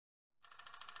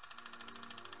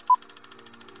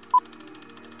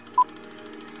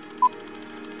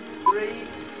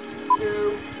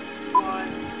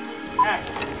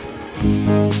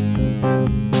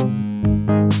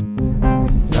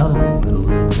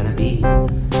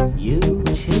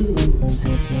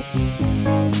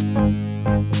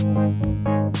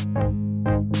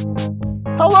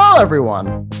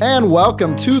everyone, and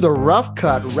welcome to the Rough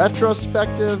Cut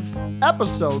Retrospective,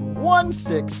 episode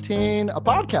 116, a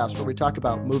podcast where we talk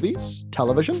about movies,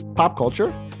 television, pop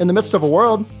culture, in the midst of a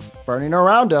world burning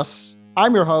around us.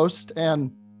 I'm your host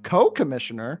and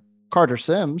co-commissioner, Carter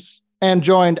Sims, and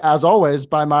joined, as always,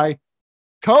 by my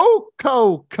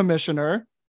co-commissioner,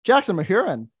 Jackson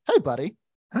Mahurin. Hey, buddy.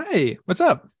 Hey, what's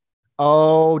up?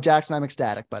 Oh, Jackson, I'm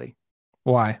ecstatic, buddy.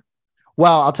 Why?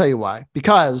 Well, I'll tell you why.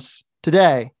 Because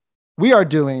today we are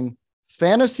doing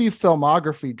Fantasy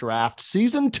Filmography Draft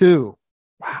Season 2.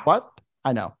 Wow. What?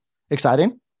 I know.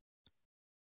 Exciting?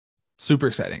 Super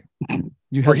exciting. You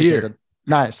We're hesitated. here.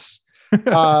 Nice.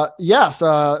 Yes.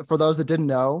 For those that didn't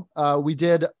know, we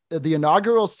did the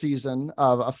inaugural season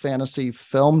of a fantasy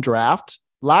film draft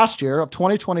last year of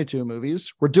 2022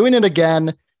 movies. We're doing it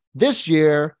again this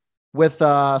year with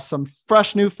some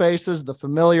fresh new faces, the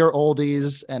familiar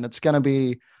oldies, and it's going to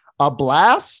be a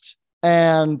blast.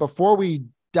 And before we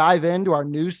dive into our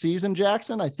new season,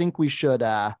 Jackson, I think we should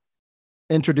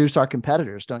introduce our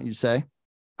competitors, don't you say?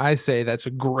 I say that's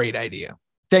a great idea.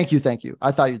 Thank you.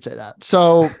 I thought you'd say that.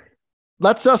 So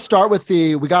let's start with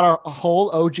we got our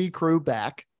whole OG crew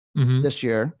back this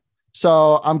year.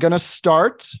 So I'm going to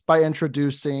start by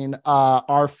introducing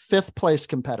our fifth place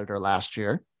competitor last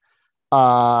year,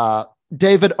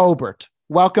 David Obert.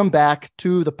 Welcome back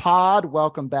to the pod.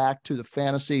 Welcome back to the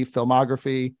Fantasy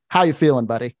Filmography. How you feeling,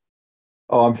 buddy?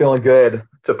 Oh, I'm feeling good.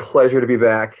 It's a pleasure to be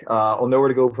back. I'll know where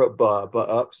to go but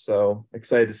up. So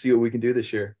excited to see what we can do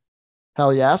this year.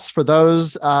 Hell yes. For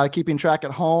those keeping track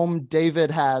at home,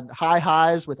 David had high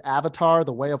highs with Avatar,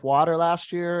 The Way of Water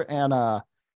last year, and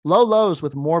low lows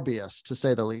with Morbius, to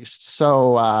say the least.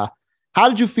 So how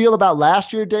did you feel about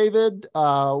last year, David?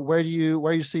 Where are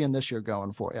you seeing this year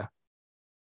going for you?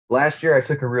 Last year, I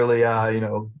took a really,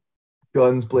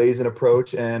 guns blazing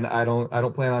approach, and I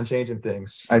don't plan on changing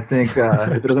things. I think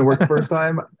if it doesn't work the first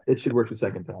time, it should work the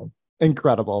second time.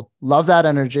 Incredible. Love that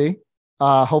energy.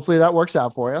 Hopefully that works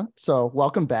out for you. So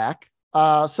welcome back.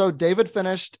 So David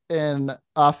finished in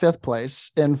fifth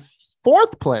place. In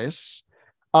fourth place,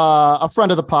 a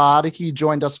friend of the pod, he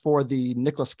joined us for the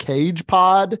Nicolas Cage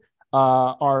pod,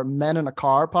 our Men in a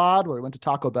Car pod, where we went to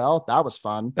Taco Bell. That was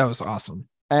fun. That was awesome.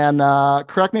 And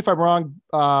correct me if I'm wrong,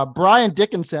 Brian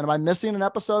Dickinson, am I missing an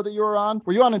episode that you were on?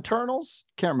 Were you on Eternals?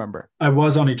 Can't remember. I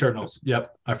was on Eternals.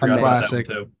 Yep. I forgot about that one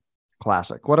too.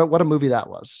 Classic. What a movie that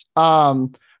was.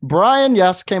 Brian,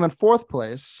 yes, came in fourth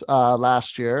place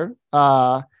last year.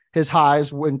 His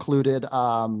highs included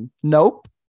Nope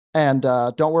and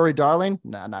Don't Worry, Darling.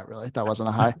 No, not really. That wasn't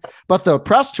a high. But the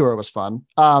press tour was fun.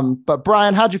 But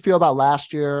Brian, how'd you feel about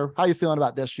last year? How you feeling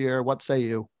about this year? What say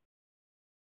you?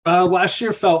 Last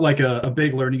year felt like a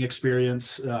big learning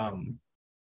experience.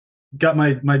 Got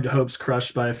my hopes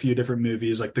crushed by a few different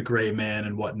movies like The Gray Man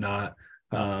and whatnot.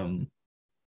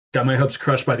 Got my hopes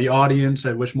crushed by the audience.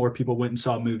 I wish more people went and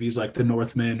saw movies like The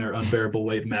Northman or Unbearable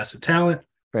Weight of Massive Talent.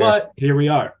 Fair. But here we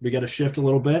are. We got to shift a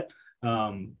little bit,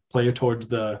 play it towards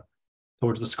the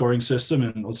scoring system,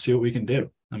 and let's see what we can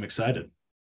do. I'm excited.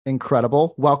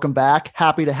 Incredible. Welcome back.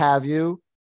 Happy to have you.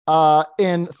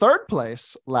 In third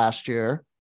place last year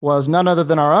was none other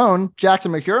than our own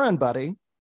Jackson Mahurin, buddy.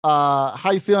 How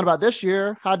you feeling about this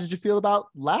year? How did you feel about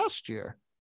last year?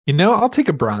 I'll take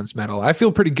a bronze medal. I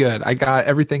feel pretty good. I got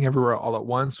Everything Everywhere All at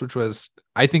Once, which was,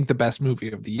 I think, the best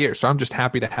movie of the year. So I'm just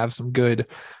happy to have some good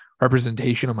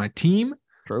representation on my team.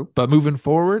 True. But moving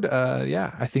forward,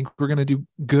 I think we're going to do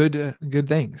good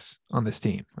things on this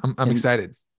team. I'm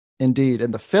excited. Indeed. In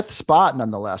the fifth spot,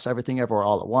 nonetheless, Everything Everywhere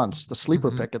All at Once, the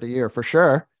sleeper pick of the year for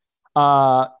sure.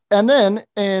 And then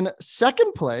in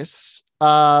second place,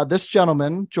 this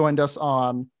gentleman joined us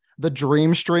on the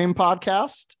Dream Stream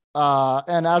podcast.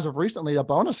 And as of recently, a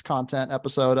bonus content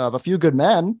episode of A Few Good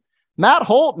Men. Matt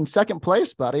Holt in second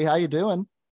place, buddy. How you doing?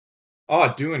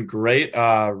 Oh, doing great.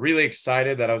 Really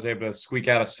excited that I was able to squeak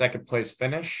out a second place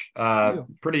finish.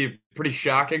 Pretty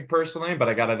shocking personally, but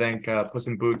I got to thank Puss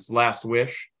in Boots' Last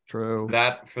Wish. True.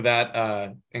 For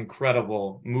that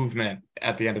incredible movement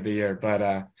at the end of the year.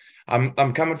 But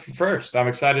I'm coming for first. I'm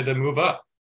excited to move up.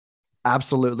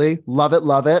 Absolutely. Love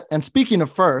it. And speaking of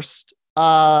first,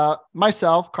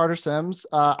 myself, Carter Sims,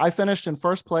 I finished in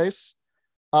first place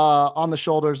on the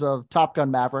shoulders of Top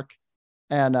Gun Maverick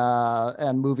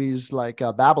and movies like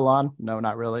Babylon. No,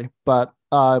 not really, but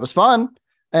it was fun.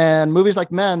 And movies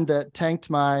like Men that tanked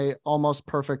my almost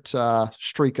perfect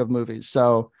streak of movies.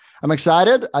 So I'm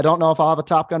excited. I don't know if I'll have a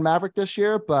Top Gun Maverick this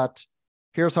year, but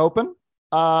here's hoping.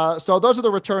 So those are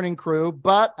the returning crew.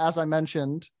 But as I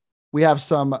mentioned, we have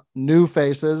some new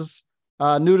faces,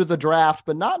 new to the draft,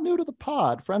 but not new to the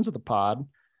pod, friends of the pod.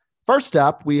 First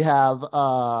up, we have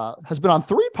has been on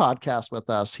 3 podcasts with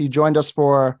us. He joined us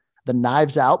for the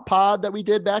Knives Out pod that we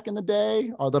did back in the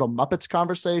day, our little Muppets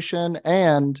conversation,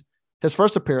 and his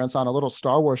first appearance on a little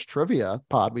Star Wars trivia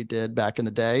pod we did back in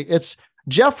the day. It's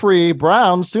Jeffrey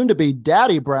Brown, soon to be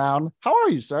Daddy Brown. How are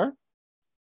you, sir?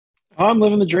 Oh, I'm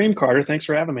living the dream, Carter. Thanks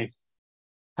for having me.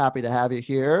 Happy to have you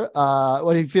here.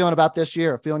 What are you feeling about this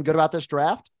year? Feeling good about this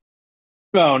draft?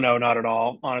 Oh, no, not at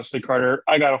all. Honestly, Carter,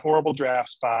 I got a horrible draft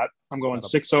spot. I'm going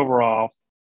 6 overall.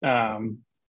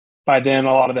 By then,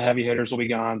 a lot of the heavy hitters will be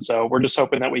gone. So we're just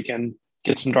hoping that we can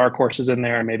get some dark horses in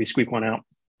there and maybe squeak one out.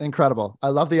 Incredible. I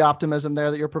love the optimism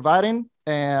there that you're providing.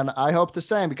 And I hope the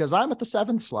same because I'm at the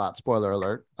 7th slot, spoiler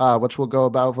alert, which we'll go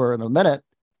over in a minute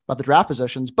about the draft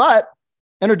positions. But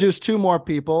introduce 2 more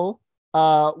people.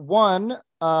 One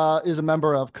is a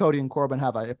member of Cody and Corbin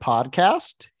Have a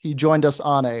Podcast. He joined us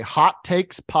on a Hot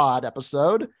Takes pod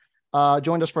episode,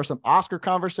 joined us for some Oscar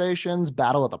conversations,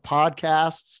 Battle of the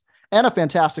Podcasts, and a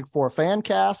Fantastic Four fan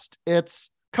cast. It's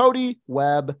Cody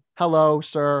Webb. Hello,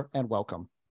 sir, and welcome.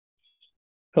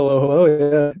 Hello.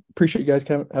 Yeah, appreciate you guys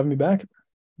having me back.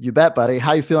 You bet, buddy.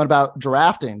 How you feeling about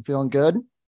drafting? Feeling good?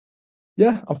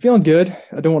 Yeah, I'm feeling good.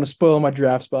 I don't want to spoil my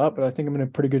draft spot, but I think I'm in a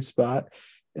pretty good spot.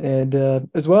 And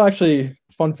as well, actually,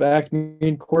 fun fact, me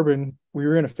and Corbin, we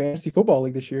were in a fantasy football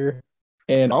league this year,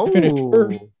 and I finished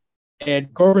first,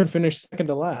 and Corbin finished second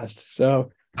to last. So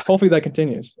hopefully that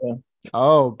continues. So.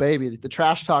 Oh, baby. The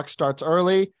trash talk starts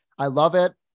early. I love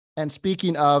it. And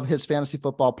speaking of his fantasy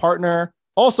football partner,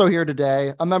 also here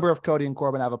today, a member of Cody and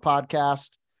Corbin Have a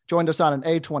Podcast, joined us on an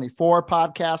A24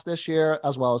 podcast this year,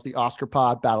 as well as the Oscar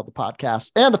pod, Battle of the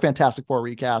Podcast, and the Fantastic Four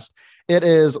recast. It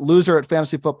is loser at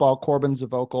fantasy football, Corbin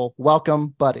Zavocal. Welcome,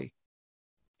 buddy.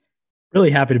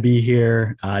 Really happy to be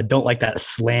here. Don't like that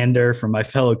slander from my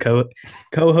fellow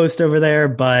co-host over there,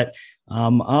 but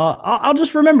I'll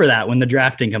just remember that when the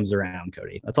drafting comes around,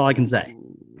 Cody. That's all I can say.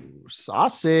 Ooh,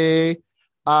 saucy.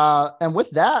 And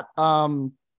with that,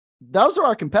 those are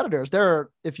our competitors.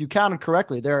 If you counted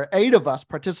correctly, there are 8 of us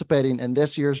participating in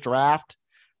this year's draft.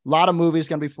 A lot of movies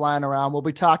going to be flying around. We'll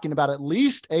be talking about at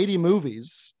least 80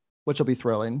 movies, which will be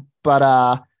thrilling.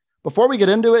 But before we get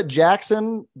into it,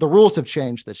 Jackson, the rules have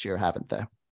changed this year, haven't they?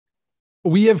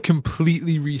 We have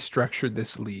completely restructured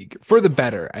this league for the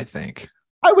better, I think.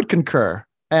 I would concur.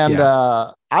 And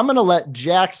I'm going to let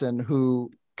Jackson, who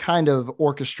kind of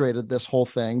orchestrated this whole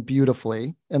thing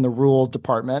beautifully in the rules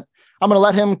department, I'm going to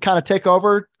let him kind of take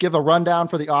over, give a rundown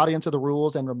for the audience of the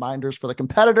rules and reminders for the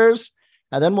competitors.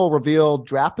 And then we'll reveal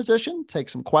draft position, take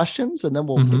some questions, and then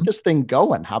we'll get this thing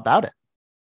going. How about it?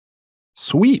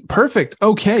 Sweet. Perfect.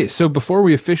 Okay. So before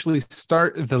we officially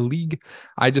start the league,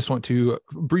 I just want to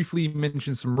briefly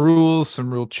mention some rules,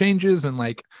 some rule changes, and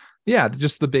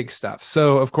just the big stuff.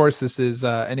 So of course, this is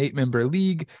an 8-member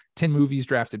league, 10 movies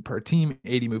drafted per team,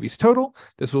 80 movies total.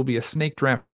 This will be a snake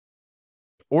draft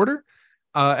order.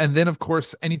 And then, of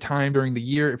course, anytime during the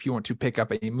year, if you want to pick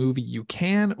up a movie, you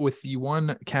can, with the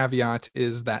one caveat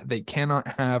is that they cannot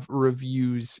have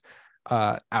reviews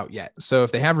out yet. So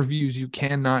if they have reviews, you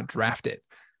cannot draft it.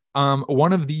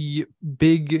 One of the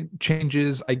big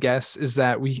changes, I guess, is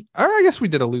that we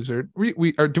did a loser.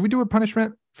 Did we do a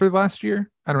punishment for last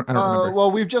year? I don't remember. Well,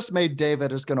 we've just made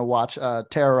David is going to watch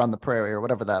Terror on the Prairie or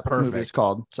whatever that movie is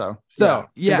called. So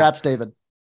yeah. Congrats, David.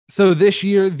 So this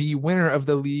year, the winner of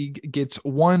the league gets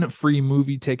 1 free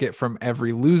movie ticket from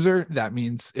every loser. That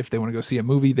means if they want to go see a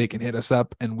movie, they can hit us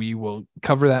up and we will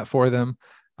cover that for them,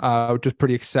 which is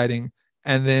pretty exciting.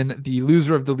 And then the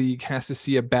loser of the league has to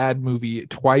see a bad movie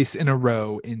twice in a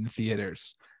row in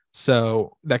theaters.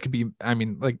 So that could be,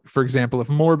 for example, if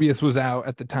Morbius was out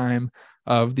at the time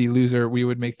of the loser, we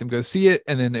would make them go see it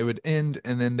and then it would end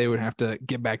and then they would have to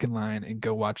get back in line and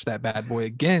go watch that bad boy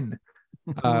again,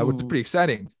 which is pretty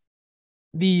exciting.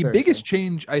 The biggest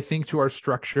change, I think, to our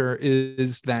structure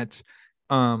is that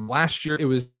last year it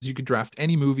was you could draft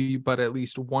any movie, but at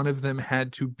least one of them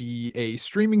had to be a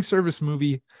streaming service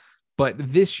movie. But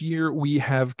this year we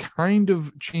have kind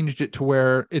of changed it to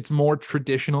where it's more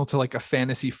traditional to like a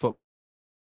fantasy football.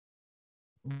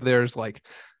 There's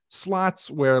slots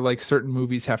where certain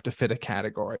movies have to fit a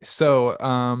category.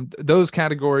 So those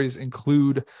categories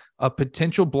include a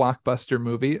potential blockbuster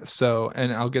movie. So,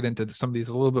 and I'll get into some of these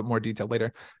a little bit more detail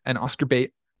later, an Oscar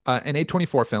bait, an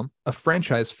A24 film, a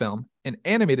franchise film, an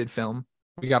animated film.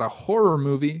 We got a horror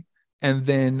movie, and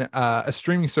then a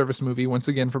streaming service movie, once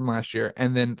again from last year,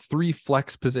 and then 3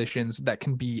 flex positions that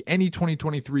can be any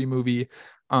 2023 movie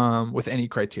with any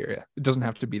criteria. It doesn't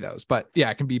have to be those, but yeah,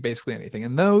 it can be basically anything.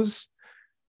 And those,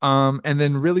 and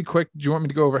then really quick, do you want me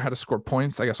to go over how to score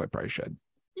points? I guess I probably should.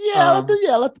 Yeah,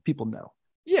 let the people know.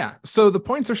 Yeah. So the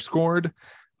points are scored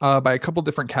by a couple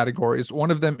different categories.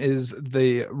 One of them is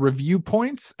the review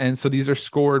points. And so these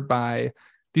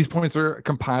points are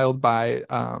compiled by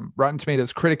Rotten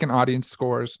Tomatoes critic and audience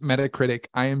scores, Metacritic,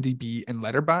 IMDb, and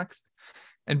Letterboxd.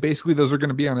 And basically those are going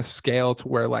to be on a scale to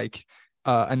where like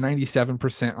a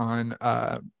 97%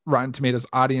 on Rotten Tomatoes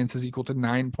audience is equal to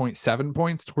 9.7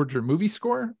 points towards your movie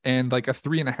score. And like a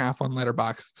 3.5 on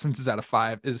Letterboxd, since it's out of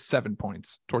 5, is 7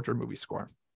 points towards your movie score.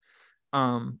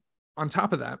 On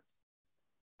top of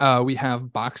that, we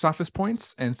have box office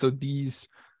points. And so these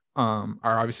are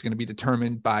obviously going to be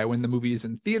determined by when the movie is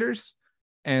in theaters.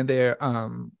 And they're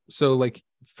so like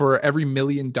for every $1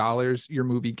 million your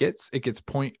movie gets, it gets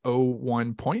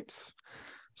 0.01 points.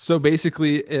 So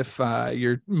basically, if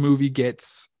your movie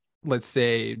gets, let's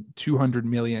say, 200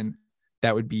 million,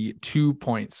 that would be 2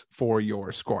 points for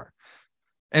your score.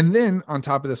 And then on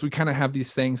top of this, we kind of have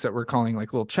these things that we're calling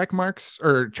like little check marks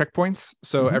or checkpoints.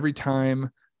 So every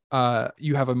time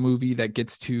you have a movie that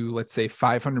gets to, let's say,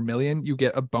 500 million, you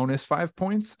get a bonus 5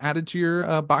 points added to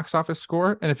your box office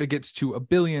score. And if it gets to 1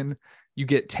 billion, you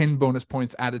get 10 bonus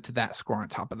points added to that score on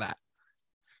top of that.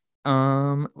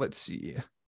 Let's see.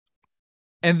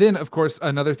 And then, of course,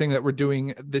 another thing that we're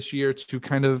doing this year to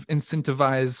kind of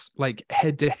incentivize like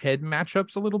head-to-head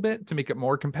matchups a little bit to make it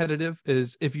more competitive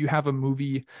is if you have a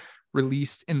movie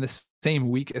released in the same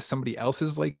week as somebody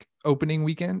else's like opening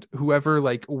weekend, whoever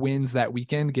like wins that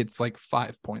weekend gets like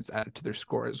 5 points added to their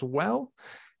score as well.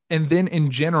 And then in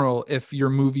general, if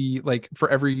your movie, like for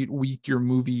every week, your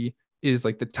movie is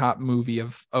like the top movie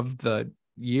of the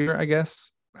year, I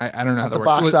guess. I don't know how that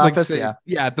works. Box office,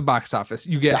 yeah, at the box office,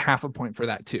 you get half a point for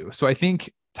that too. So I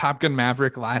think Top Gun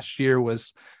Maverick last year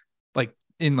was like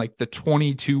in like the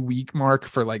 22 week mark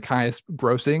for like highest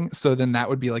grossing. So then that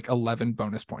would be like 11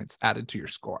 bonus points added to your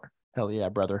score. Hell yeah,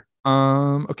 brother.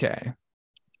 Okay.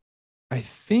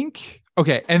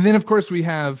 And then of course we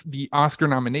have the Oscar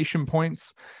nomination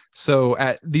points.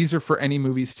 So these are for any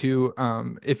movies too.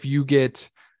 If you get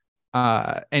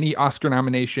any Oscar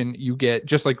nomination, you get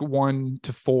just like 1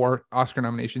 to 4 Oscar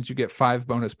nominations, you get 5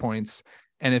 bonus points.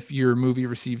 And if your movie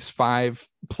receives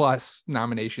 5+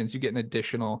 nominations, you get an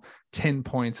additional 10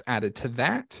 points added to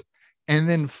that. And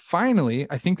then finally,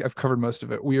 I think I've covered most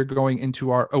of it. We are going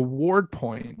into our award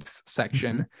points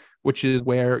section, which is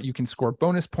where you can score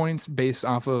bonus points based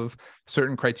off of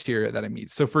certain criteria that I meet.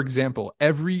 So for example,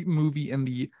 every movie in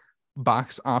the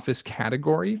box office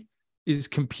category is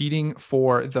competing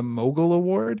for the Mogul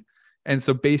Award. And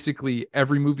so basically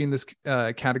every movie in this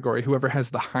category, whoever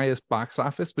has the highest box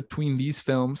office between these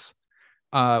films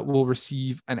will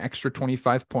receive an extra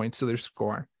 25 points to their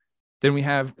score. Then we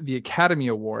have the Academy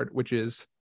Award, which is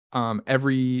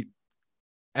every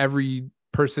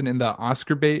person in the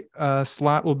Oscar bait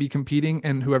slot will be competing,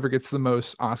 and whoever gets the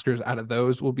most Oscars out of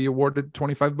those will be awarded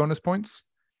 25 bonus points.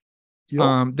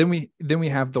 Yep. Then we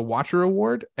have the Watcher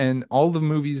Award, and all the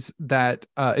movies that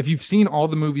if you've seen all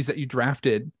the movies that you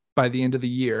drafted by the end of the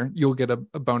year, you'll get a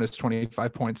bonus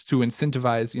 25 points to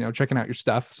incentivize, checking out your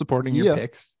stuff, supporting your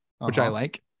picks, which I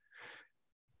like.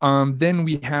 Then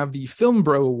we have the Film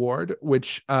Bro Award,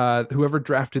 which whoever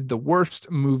drafted the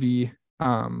worst movie,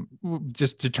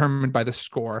 just determined by the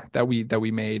score that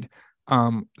we made.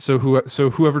 So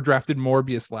whoever drafted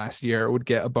Morbius last year would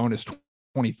get a bonus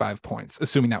 25 points,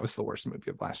 assuming that was the worst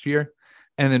movie of last year.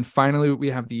 And then finally, we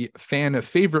have the Fan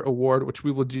Favorite Award, which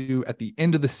we will do at the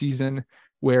end of the season,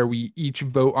 where we each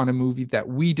vote on a movie that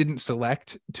we didn't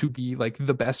select to be like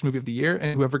the best movie of the year.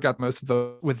 And whoever got the most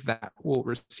vote with that will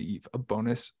receive a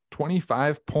bonus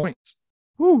 25 points.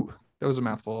 Woo, that was a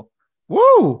mouthful.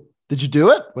 Woo, did you do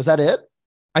it? Was that it?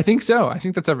 I think so. I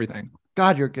think that's everything.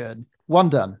 God, you're good. Well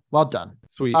done.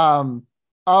 Sweet.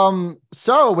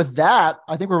 So with that,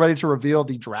 I think we're ready to reveal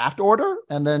the draft order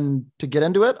and then to get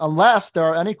into it, unless there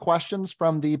are any questions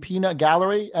from the Peanut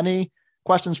Gallery. Any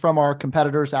questions from our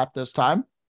competitors at this time?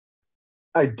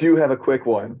 I do have a quick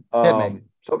one. Hit me.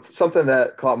 Something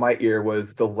that caught my ear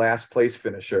was the last place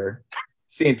finisher.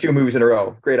 Seeing 2 movies in a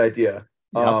row. Great idea.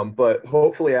 Yep. But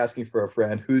hopefully asking for a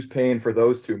friend who's paying for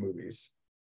those 2 movies.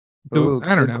 I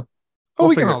don't know.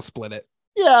 We can all split it.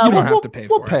 Yeah, you don't have to pay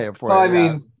for it. We'll pay it for well, it. I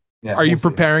mean, yeah, are you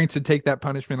preparing to take that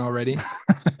punishment already?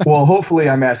 Well, hopefully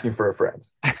I'm asking for a friend.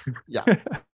 Yeah.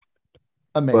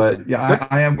 Amazing. But yeah,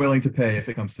 I am willing to pay if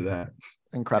it comes to that.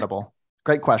 Incredible.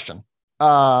 Great question.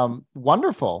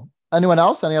 Wonderful. Anyone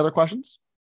else? Any other questions?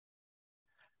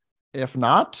 If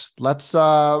not, let's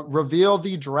reveal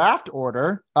the draft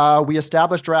order. We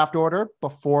established draft order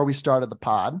before we started the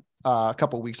pod a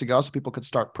couple of weeks ago, so people could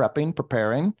start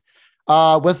preparing.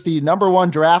 With the number 1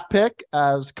 draft pick,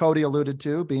 as Cody alluded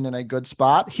to, being in a good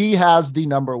spot, he has the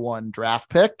number 1 draft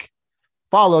pick,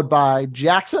 followed by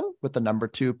Jackson with the number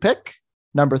 2 pick,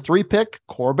 number 3 pick,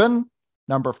 Corbin,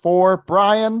 number 4,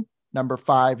 Brian, number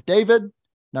 5, David,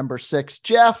 number 6,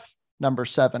 Jeff, number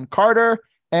 7, Carter,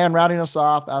 and rounding us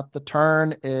off at the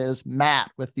turn is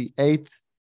Matt with the 8th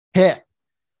pick.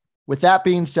 With that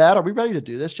being said, are we ready to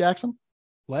do this, Jackson?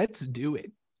 Let's do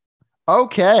it.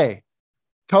 Okay.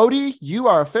 Cody, you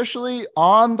are officially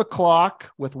on the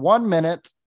clock with 1 minute.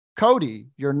 Cody,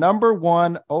 your number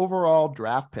 1 overall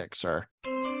draft pick, sir.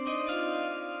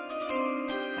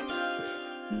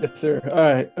 Yes, sir. All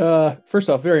right. First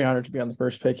off, very honored to be on the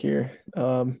first pick here.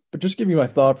 But just give you my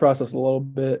thought process a little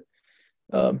bit.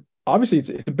 Obviously, it's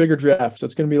a bigger draft, so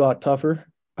it's going to be a lot tougher.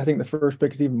 I think the first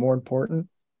pick is even more important.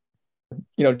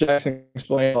 Jackson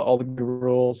explained all the good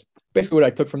rules. Basically, what I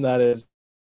took from that is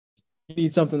you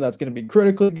need something that's going to be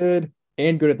critically good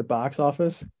and good at the box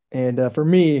office. And for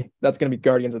me, that's going to be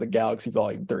Guardians of the Galaxy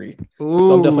Volume 3. Ooh,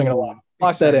 so I'm definitely going to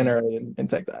lock that in early and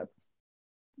take that.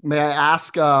 May I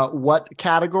ask what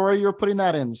category you're putting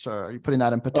that in, sir? Are you putting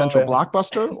that in potential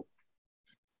blockbuster?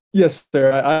 Yes,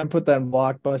 sir. I put that in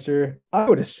blockbuster. I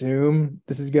would assume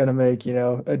this is going to make,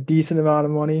 a decent amount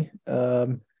of money.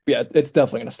 Yeah, it's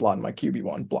definitely going to slot in my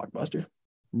QB1 blockbuster.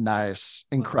 Nice.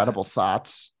 Incredible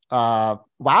thoughts.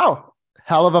 Wow.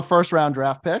 Hell of a first round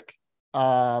draft pick.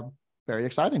 Very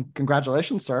exciting.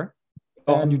 Congratulations, sir.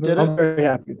 And you did it. I'm very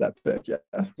happy with that pick. Yeah.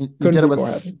 You did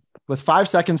it with 5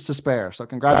 seconds to spare. So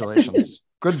congratulations.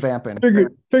 Good vamping.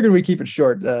 Figured we keep it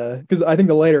short because I think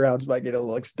the later rounds might get a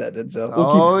little extended.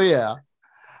 So yeah.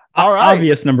 All right.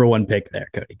 Obvious number 1 pick there,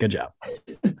 Cody. Good job.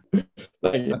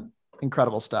 Thank you.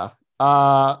 Incredible stuff.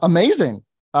 Amazing.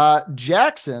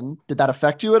 Jackson, did that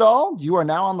affect you at all? You are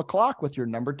now on the clock with your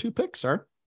number 2 pick, sir.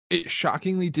 It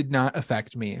shockingly did not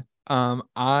affect me.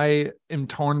 I am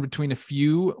torn between a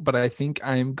few, but I think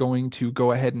I'm going to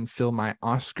go ahead and fill my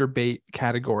Oscar bait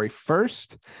category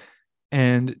first.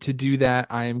 And to do that,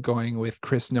 I am going with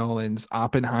Chris Nolan's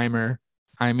Oppenheimer.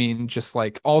 I mean, just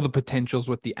like all the potentials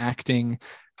with the acting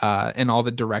and all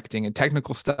the directing and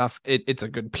technical stuff. It's a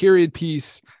good period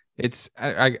piece.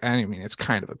 I mean, it's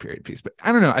kind of a period piece, but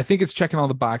I don't know. I think it's checking all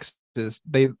the boxes.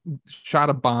 They shot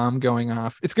a bomb going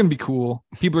off. It's going to be cool.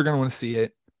 People are going to want to see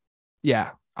it.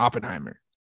 Yeah. Oppenheimer.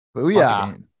 Oh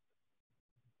yeah.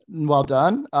 Well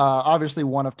done. Obviously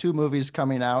one of 2 movies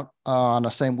coming out on the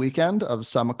same weekend of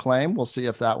some acclaim. We'll see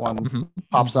if that one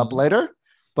pops up later,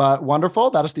 but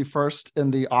wonderful. That is the first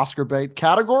in the Oscar bait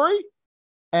category.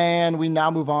 And we now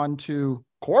move on to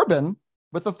Corbin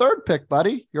with the 3rd pick,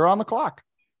 buddy. You're on the clock.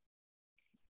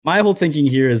 My whole thinking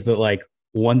here is that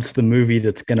once the movie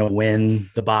that's going to win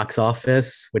the box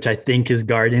office, which I think is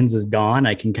Guardians, is gone,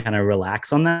 I can kind of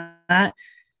relax on that.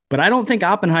 But I don't think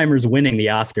Oppenheimer's winning the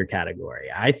Oscar category.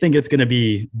 I think it's going to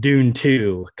be Dune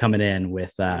 2 coming in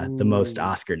with the most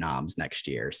Oscar noms next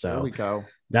year. So there we go.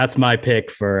 That's my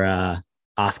pick for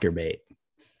Oscar bait.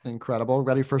 Incredible.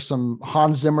 Ready for some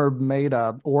Hans Zimmer made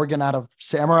organ out of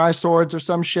samurai swords or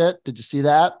some shit. Did you see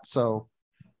that? So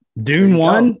Dune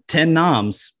 1, 10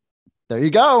 noms. There you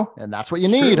go. And that's what you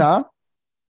need, huh?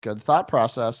 Good thought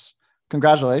process.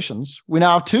 Congratulations. We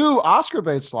now have 2 Oscar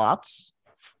bait slots.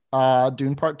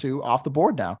 Dune Part 2 off the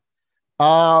board now.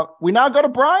 We now go to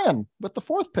Brian with the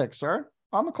 4th pick, sir,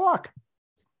 on the clock.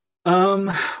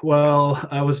 Well,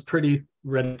 I was pretty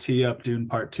ready to tee up Dune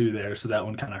Part 2 there, so that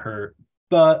one kind of hurt.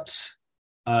 But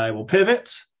I will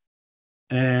pivot,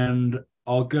 and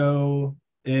I'll go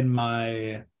in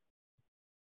my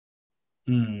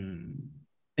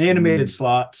animated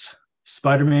slots,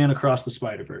 Spider-Man Across the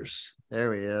Spider-Verse.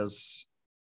 There he is.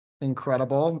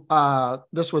 Incredible.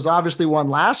 This was obviously one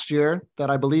last year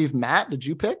that I believe, Matt, did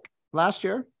you pick last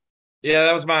year? Yeah,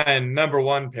 that was my number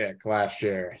 1 pick last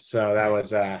year. So that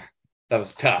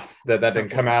was tough that didn't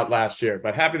come out last year,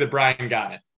 but happy that Brian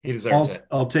got it. He deserves it.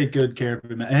 I'll take good care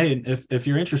of him. Hey, if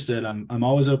you're interested, I'm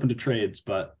always open to trades,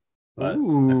 but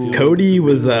Cody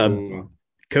was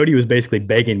basically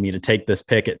begging me to take this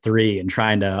pick at 3 and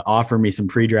trying to offer me some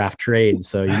pre-draft trades.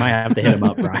 So you might have to hit him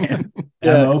up, Brian.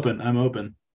 Yeah, I'm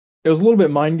open. It was a little bit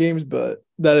mind games, but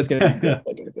that is going to be good,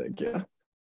 I think. Yeah.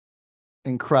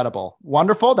 Incredible.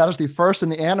 Wonderful. That is the first in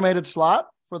the animated slot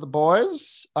for the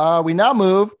boys. We now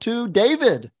move to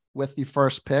David with the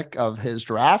first pick of his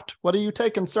draft. What are you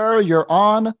taking, sir? You're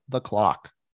on the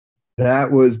clock.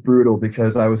 That was brutal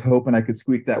because I was hoping I could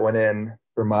squeak that one in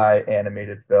for my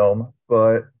animated film,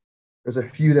 but there's a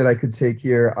few that I could take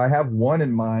here. I have one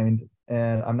in mind,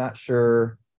 and I'm not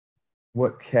sure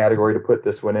what category to put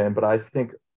this one in, but I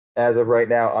think as of right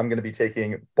now, I'm going to be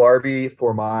taking Barbie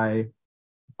for my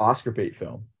Oscar bait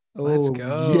film. Let's Oh,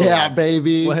 go. yeah,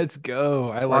 baby. Let's go.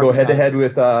 I like Go that. head to head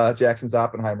with Jackson's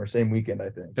Oppenheimer, same weekend, I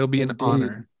think. It'll be an Indeed.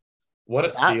 honor. What a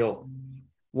steal.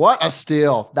 What a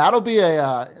steal. That'll be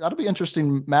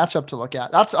interesting matchup to look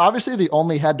at. That's obviously the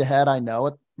only head-to-head I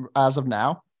know as of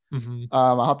now. Mhm.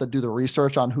 I'll have to do the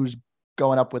research on who's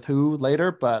going up with who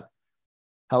later, but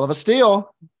hell of a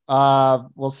steal.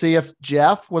 We'll see if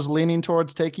Jeff was leaning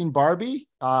towards taking Barbie.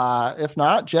 If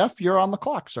not, Jeff, you're on the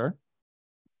clock, sir.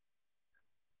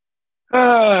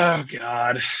 Oh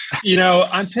God.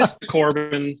 I'm pissed at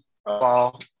Corbin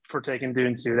for taking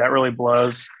Dune 2. That really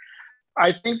blows.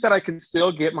 I think that I can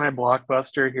still get my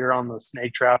blockbuster here on the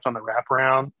snake draft on the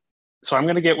wraparound. So I'm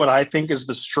going to get what I think is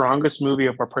the strongest movie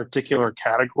of a particular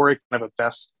category, kind of a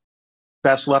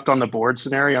best left on the board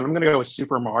scenario. And I'm going to go with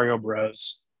Super Mario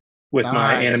Bros. With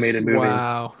my animated movie.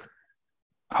 Wow.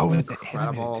 Oh, it's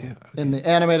Incredible. animated too. Okay. In the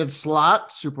animated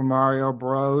slot, Super Mario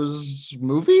Bros.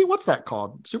 Movie. What's that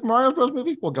called? Super Mario Bros.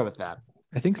 Movie? We'll go with that.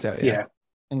 I think so. Yeah. Yeah.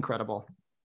 Incredible.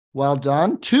 Well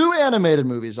done. 2 animated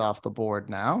movies off the board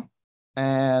now.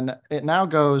 And it now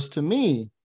goes to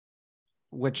me,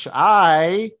 which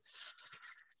knowing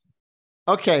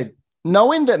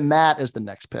that Matt is the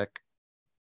next pick,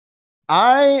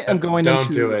 I am going Don't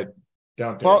into. do it.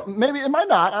 Don't do Well, it. maybe it might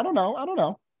not. I don't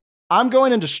know. I'm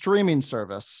going into streaming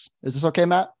service. Is this okay,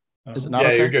 Matt? Is it not Yeah,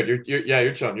 okay? you're good.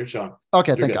 You're chilling. You're chilling.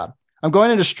 Okay, You're thank good. God. I'm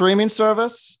going into streaming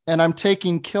service, and I'm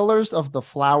taking Killers of the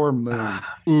Flower Moon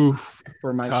Oof.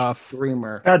 for my Tough.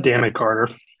 streamer. God damn it, Carter.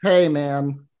 Hey,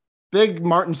 man. Big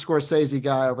Martin Scorsese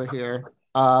guy over here.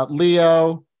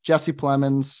 Leo, Jesse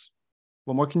Plemons.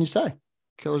 What more can you say?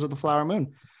 Killers of the Flower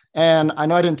Moon. And I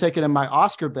know I didn't take it in my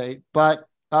Oscar bait, but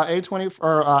A20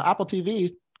 or Apple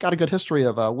TV got a good history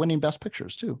of winning Best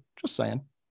Pictures too. Just saying.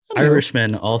 Anywho,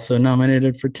 Irishman also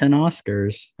nominated for 10 Oscars.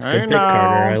 It's a I good pick, know.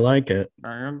 Carter. I like it.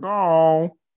 there you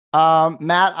go.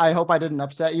 Matt, I hope I didn't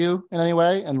upset you in any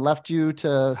way and left you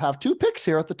to have 2 picks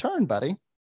here at the turn, buddy.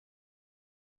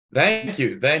 Thank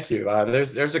you.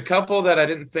 There's a couple that I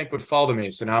didn't think would fall to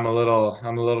me, so now I'm a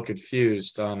little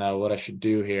confused on what I should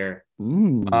do here.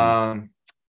 Mm.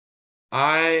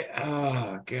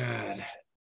 Oh God.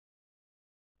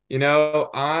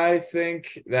 I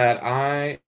think that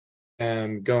I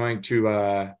am going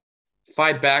to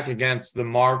fight back against the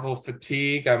Marvel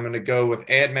fatigue. I'm going to go with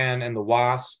Ant-Man and the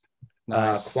Wasp,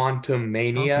 Nice. Quantum Strong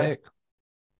Mania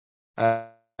pick.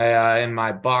 in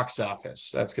my box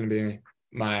office. That's going to be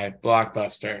my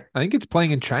blockbuster. I think it's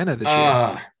playing in China this year.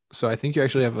 Ah, So I think you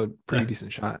actually have a pretty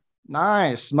decent shot.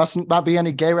 Nice. Mustn't not be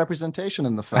any gay representation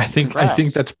in the film. I think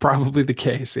Congrats. that's probably the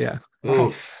case. Yeah.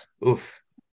 oof.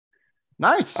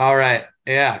 Nice. All right.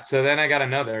 Yeah. So then I got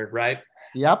another, right?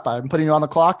 Yep. I'm putting you on the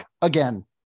clock again.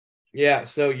 Yeah.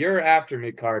 So you're after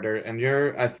me, Carter, and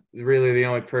you're really the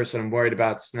only person I'm worried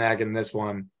about snagging this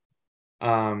one.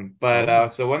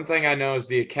 So one thing I know is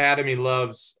the Academy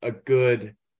loves a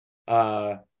good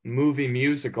movie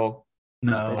musical.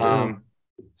 No.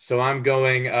 So I'm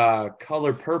going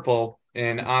Color Purple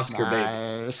in Oscar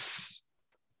bait. Nice.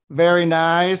 Very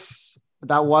nice.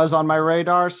 That was on my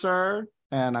radar, sir.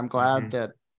 And I'm glad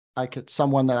that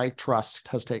someone that I trust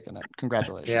has taken it.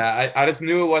 Congratulations. Yeah, I just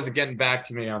knew it wasn't getting back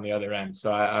to me on the other end.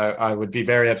 So I would be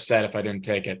very upset if I didn't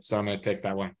take it. So I'm going to take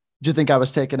that one. Do you think I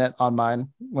was taking it on mine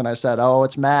when I said, "Oh,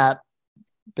 it's Matt"?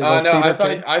 Big No, old theater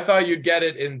kid? I thought you'd get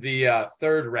it in the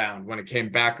third round when it came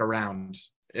back around.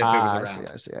 If it was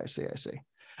around. I see.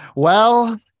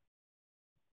 Well,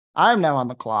 I'm now on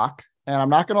the clock, and I'm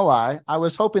not going to lie. I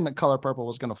was hoping that Color Purple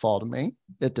was going to fall to me.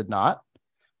 It did not.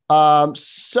 I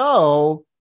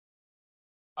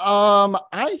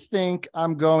think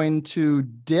I'm going to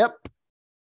dip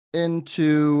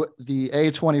into the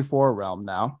A24 realm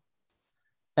now.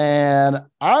 And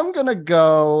I'm going to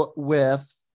go with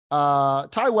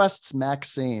Ty West's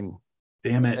Maxine.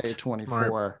 Damn it. A24.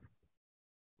 Smart.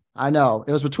 I know.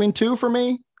 It was between 2 for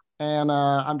me, and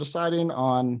I'm deciding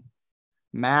on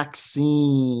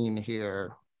Maxine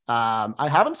here. I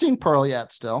haven't seen Pearl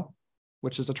yet still,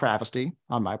 which is a travesty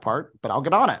on my part, but I'll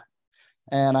get on it.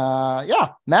 And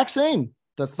Maxine,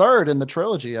 the third in the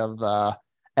trilogy of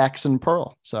X and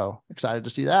Pearl. So excited to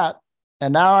see that.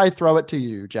 And now I throw it to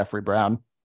you, Jeffrey Brown.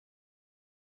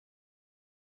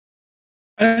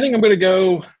 I think I'm going to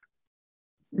go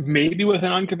maybe with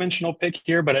an unconventional pick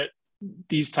here, but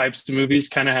these types of movies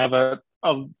kind of have a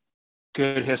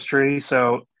good history.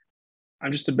 So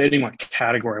I'm just debating what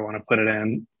category I want to put it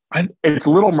in. It's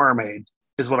Little Mermaid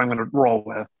is what I'm going to roll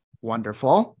with.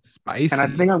 Wonderful. Spicy. And I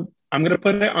think I'm going to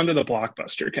put it under the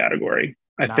blockbuster category.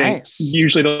 I think Nice.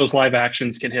 usually those live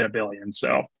actions can hit $1 billion.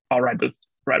 So I'll ride with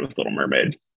Little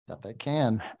Mermaid. That they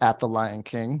can at the Lion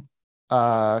King.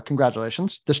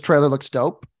 Congratulations. This trailer looks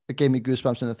dope. It gave me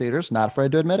goosebumps in the theaters. Not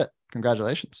afraid to admit it.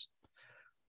 Congratulations.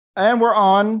 And we're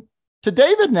on to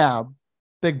David now.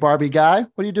 Big Barbie guy.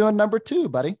 What are you doing number 2,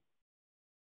 buddy?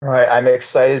 All right, I'm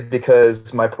excited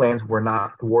because my plans were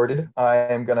not thwarted. I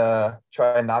am gonna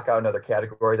try and knock out another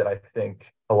category that I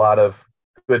think a lot of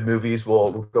good movies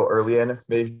will go early in.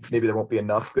 Maybe there won't be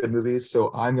enough good movies,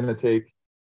 so I'm gonna take,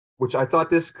 which I thought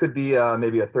this could be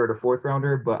maybe a 3rd or 4th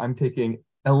rounder, but I'm taking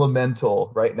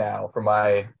Elemental right now for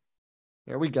my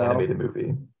Here we go. animated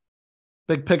movie.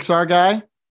 Big Pixar guy.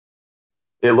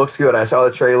 It looks good. I saw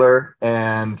the trailer,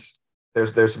 and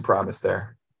there's some promise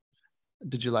there.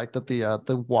 Did you like that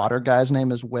the water guy's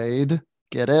name is Wade?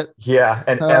 Get it? Yeah,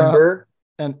 and Ember.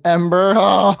 And Ember.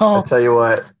 Oh, I'll tell you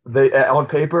what, they on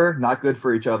paper not good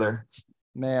for each other.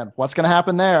 man, what's gonna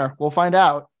happen there? We'll find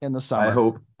out in the summer. I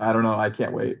hope. I don't know. I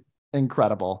can't wait.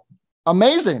 Incredible.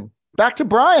 Amazing. Back to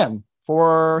Brian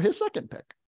for his second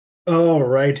pick. All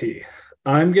righty.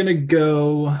 I'm going to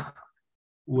go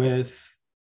with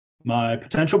my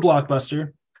potential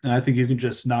blockbuster. And I think you can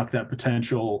just knock that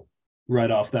potential right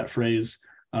off that phrase.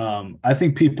 I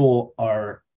think people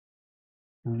are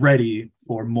ready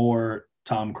for more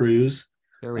Tom Cruise.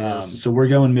 There he is. So we're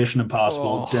going Mission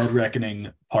Impossible, Oh. Dead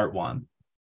Reckoning Part 1.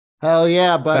 Hell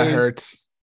yeah, buddy. That hurts.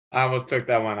 I almost took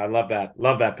that one. I love that.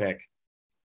 Love that pick.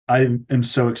 I am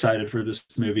so excited for this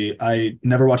movie. I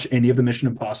never watched any of the Mission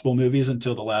Impossible movies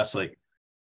until the last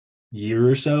year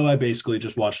or so. I basically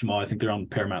just watched them all. I think they're on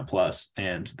Paramount Plus,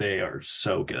 and they are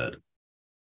so good.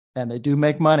 And they do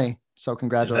make money. So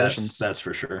congratulations. That's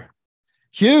for sure.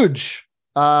 Huge.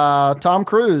 Tom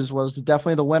Cruise was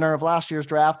definitely the winner of last year's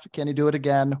draft. Can he do it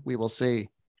again? We will see.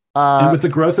 And with the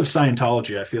growth of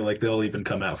Scientology, I feel like they'll even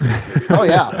come out for that movie. Oh,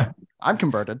 yeah. I'm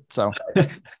converted. So,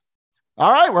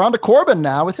 all right, we're on to Corbin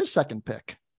now with his second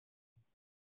pick.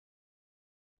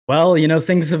 Well,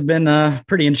 things have been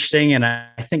pretty interesting, and I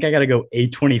think I got to go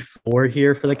A24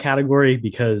 here for the category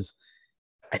because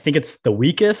I think it's the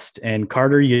weakest. And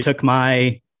Carter, you took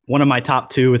one of my top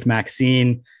 2 with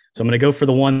Maxine, so I'm going to go for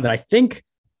the one that I think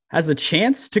has the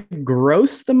chance to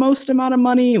gross the most amount of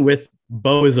money with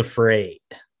Beau is Afraid.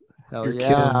 Hell You're yeah.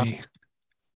 killing me.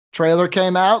 Trailer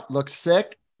came out, looks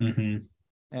sick. Mm-hmm.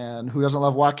 And who doesn't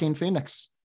love Joaquin Phoenix?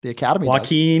 The Academy does.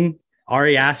 Joaquin,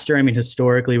 Ari Aster,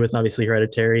 historically with obviously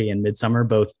Hereditary and Midsummer,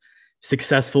 both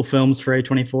successful films for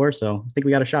A24. So I think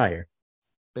we got a shot here.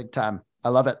 Big time. I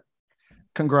love it.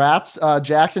 Congrats.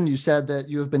 Jackson, you said that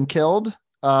you have been killed.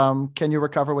 Can you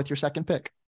recover with your second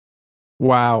pick?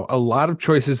 Wow, a lot of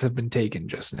choices have been taken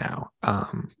just now.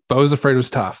 Beau's Afraid was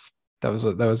tough. That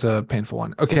was a painful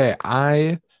one. Okay,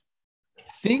 I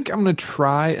think I'm gonna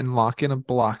try and lock in a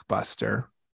blockbuster.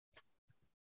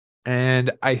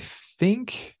 And I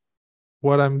think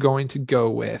what I'm going to go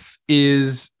with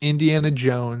is Indiana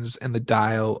Jones and the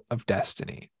Dial of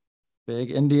Destiny. Big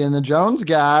Indiana Jones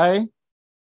guy.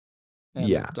 And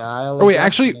Yeah. the Dial of Oh, wait,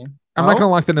 actually, Destiny. I'm not going to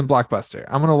lock that in blockbuster.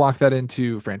 I'm going to lock that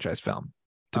into franchise film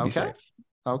to be Okay. safe.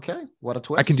 Okay. What a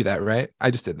twist. I can do that, right?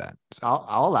 I just did that. So,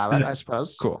 I'll allow it, I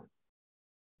suppose. cool.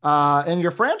 And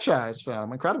your franchise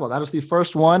film. Incredible. That is the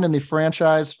first one in the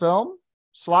franchise film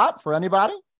slot for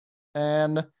anybody.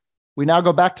 And we now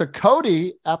go back to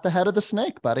Cody at the head of the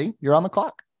snake, buddy. You're on the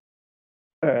clock.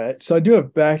 All right. So I do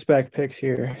have back-to-back picks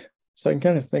here. So I can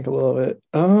kind of think a little bit.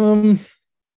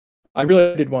 I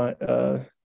really did want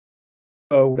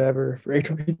whatever for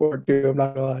A24 too. I'm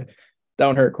not gonna lie. That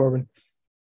one hurt, Corbin.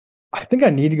 I think I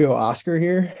need to go Oscar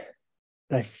here.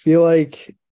 And I feel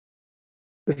like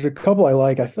there's a couple I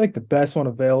like. I feel like the best one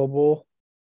available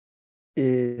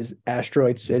is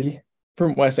Asteroid City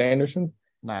from Wes Anderson.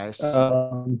 Nice.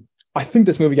 I think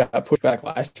this movie got pushed back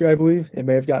last year, I believe. It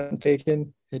may have gotten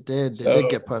taken. It did. So- It did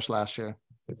get pushed last year.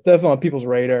 It's definitely on people's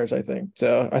radars, I think.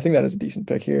 So I think that is a decent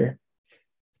pick here.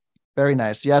 Very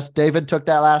nice. Yes, David took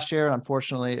that last year.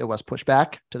 Unfortunately, it was pushed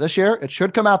back to this year. It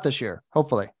should come out this year,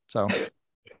 hopefully. So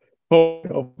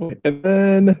Hopefully. And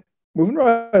then moving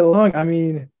right along, I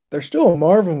mean, there's still a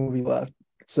Marvel movie left.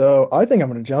 So I think I'm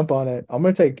going to jump on it. I'm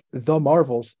going to take The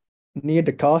Marvels. Nia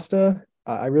DaCosta.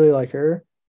 I really like her.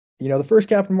 The first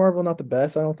Captain Marvel, not the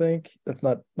best, I don't think. That's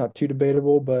not too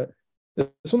debatable, but this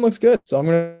one looks good. So I'm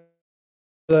going to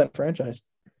do that franchise.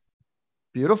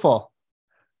 beautiful.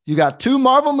 You got 2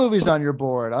 Marvel movies on your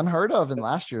board, unheard of in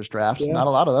last year's draft. Yeah. Not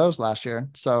a lot of those last year.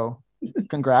 So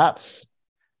congrats.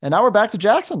 And now we're back to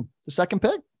Jackson, the second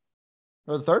pick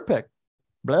or the third pick.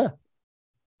 Blah.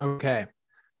 Okay.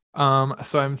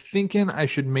 So I'm thinking I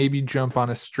should maybe jump on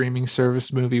a streaming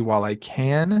service movie while I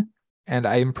can. And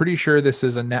I'm pretty sure this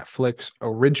is a Netflix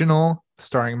original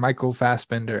starring Michael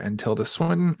Fassbender and Tilda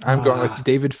Swinton. I'm going with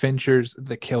David Fincher's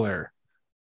The Killer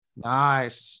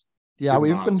Nice. Yeah, You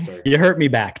we've monster. You hurt me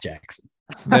back, Jackson.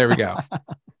 There we go.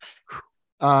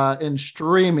 been in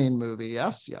streaming movie.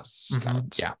 Yes. Got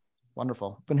it. Yeah.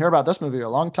 Wonderful. Been here about this movie a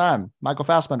long time. Michael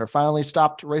Fassbender finally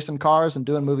stopped racing cars and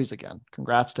doing movies again.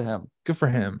 Congrats to him. Good for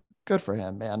him. Good for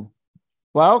him, man.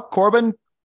 Well, Corbin,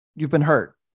 you've been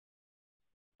hurt.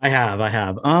 I have.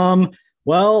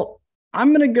 Well,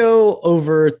 I'm gonna go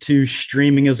over to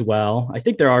streaming as well. I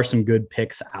think there are some good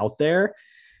picks out there.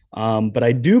 But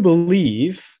I do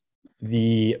believe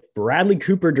the Bradley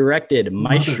Cooper directed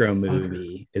Maestro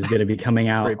movie is going to be coming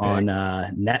out on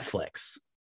Netflix.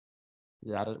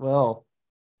 That it will.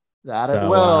 It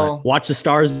will. Watch The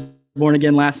Stars Born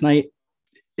again last night.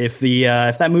 If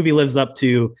that movie lives up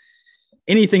to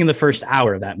anything in the first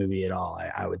hour of that movie at all,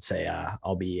 I would say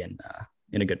I'll be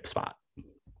in a good spot.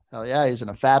 Hell yeah, he's in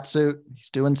a fat suit.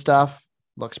 He's doing stuff.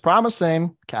 Looks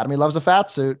promising. Academy loves a fat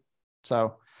suit.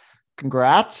 So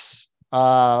congrats.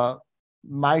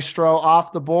 Maestro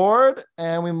off the board,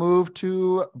 and we move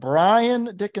to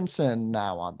Brian Dickinson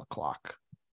now on the clock.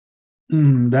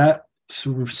 That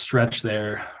stretch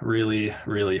there really,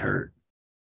 really hurt.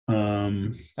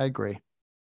 I agree.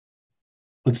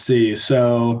 Let's see.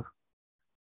 So,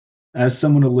 as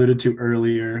someone alluded to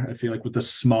earlier, I feel like with the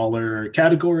smaller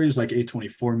categories like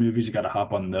A24 movies, you got to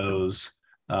hop on those.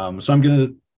 So I'm gonna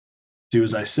do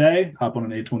as I say, hop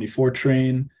on an A24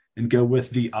 train and go with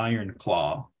The Iron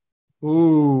Claw.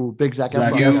 Ooh, big Zac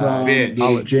Efron. You film. bitch.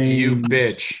 Lily James, You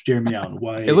bitch. Jeremy Allen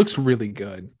White. It looks really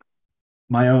good.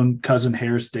 My own cousin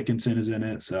Harris Dickinson is in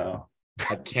it, so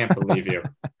I can't believe you.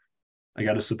 I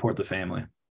got to support the family.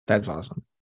 That's awesome.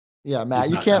 Yeah, Matt, He's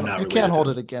you not- can't I'm not you related can't to hold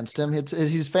him. it against him. It's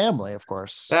he's family, of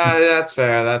course. That's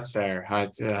fair. That's fair.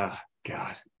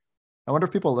 God. I wonder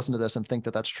if people listen to this and think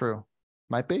that that's true.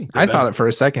 Might be. I thought it for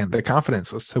a second. The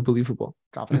confidence was so believable.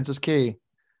 Confidence is key.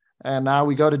 And now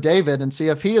we go to David and see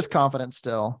if he is confident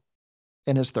still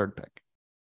in his third pick.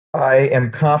 I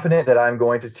am confident that I'm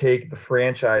going to take the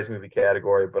franchise movie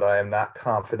category, but I am not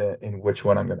confident in which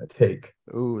one I'm going to take.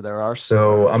 Ooh, there are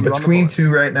So a I'm few on the between board.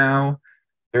 two right now.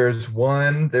 There's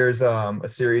a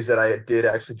series that I did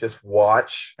actually just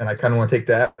watch, and I kind of want to take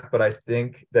that, but I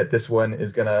think that this one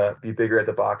is going to be bigger at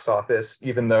the box office,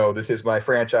 even though this is my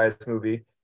franchise movie.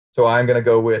 So I'm going to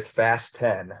go with Fast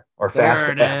 10 or Fast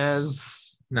There it X. is.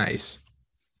 Nice.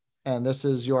 And this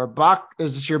is your buck.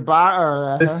 Is this your buck?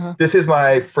 Or This is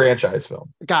my franchise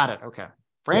film. got it. Okay.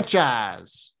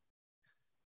 Franchise.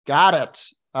 Got it.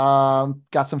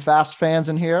 Got some Fast fans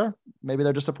in here. Maybe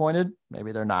they're disappointed.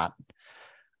 Maybe they're not.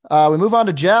 We move on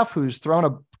to Jeff, who's thrown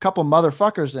a couple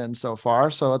motherfuckers in so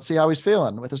far. So let's see how he's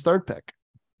feeling with his third pick.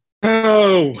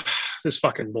 Oh, this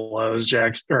fucking blows,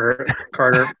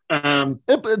 Carter.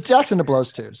 Jackson it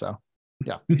blows too. So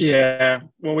Yeah.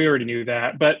 Well, we already knew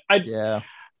that, but yeah.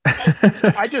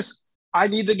 I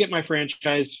need to get my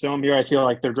franchise film here. I feel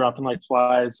like they're dropping like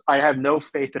flies. I have no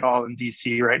faith at all in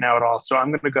DC right now at all. So I'm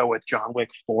going to go with John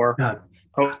Wick 4. God.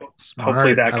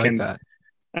 Hopefully that I like can.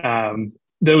 that.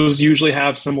 Those usually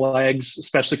have some legs,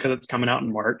 especially because it's coming out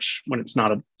in March when it's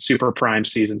not a super prime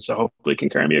season. So hopefully it can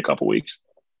carry me a couple weeks.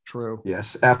 True.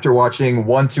 Yes. After watching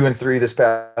 1, 2, and 3 this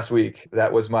past week,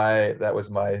 that was my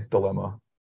dilemma.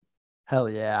 Hell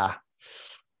yeah.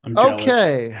 I'm jealous.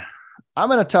 Okay.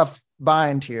 I'm in a tough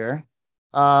bind here.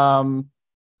 I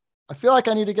feel like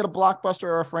I need to get a blockbuster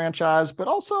or a franchise, but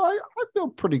also I feel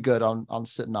pretty good on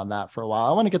sitting on that for a while.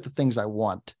 I want to get the things I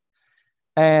want.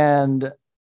 And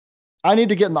I need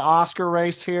to get in the Oscar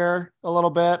race here a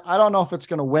little bit. I don't know if it's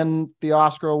going to win the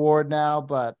Oscar award now,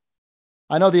 but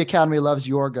I know the Academy loves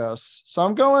Yorgos. So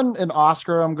I'm going in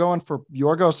Oscar. I'm going for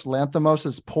Yorgos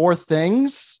Lanthimos' Poor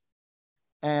Things.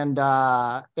 And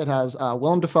it has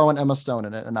Willem Dafoe and Emma Stone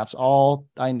in it. And that's all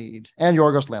I need. And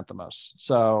Yorgos Lanthimos.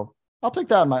 So I'll take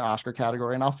that in my Oscar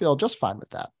category and I'll feel just fine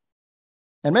with that.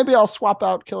 And maybe I'll swap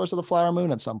out Killers of the Flower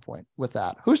Moon at some point with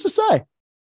that. Who's to say?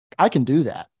 I can do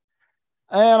that.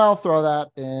 And I'll throw that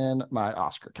in my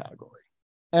Oscar category.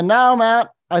 And now, Matt,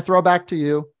 I throw back to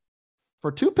you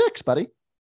for 2 picks, buddy.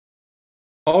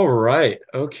 All right.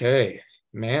 Okay,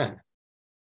 man.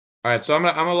 All right. So I'm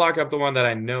gonna lock up the one that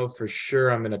I know for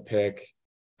sure I'm gonna pick,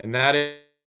 and that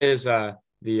is oh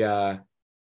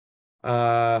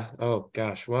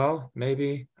gosh. Well,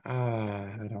 maybe I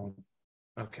don't.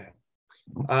 Okay.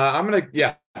 I'm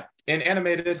gonna in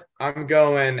animated. I'm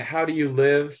going How Do You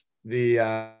Live? The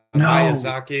No.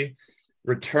 Miyazaki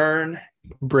return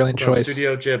Brilliant from choice.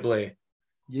 Studio Ghibli.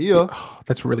 Yeah. Oh,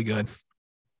 that's really good.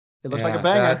 It looks Yeah, like a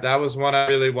banger. That was one I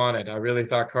really wanted. I really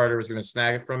thought Carter was going to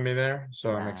snag it from me there.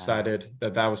 So I'm Nah. excited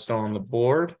that was still on the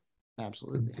board.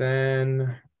 Absolutely.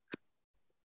 Then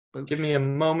Boosh. give me a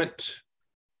moment.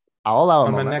 I'll allow a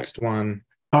On my moment. next one,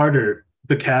 Carter,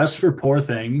 the cast for Poor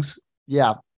Things: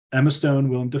 Yeah. Emma Stone,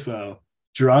 Willem Dafoe,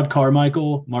 Gerard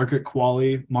Carmichael, Margaret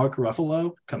Qualley, Mark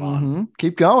Ruffalo. Come on. Mhm.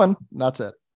 Keep going. That's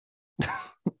it.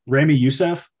 Rami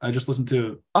Youssef. I just listened to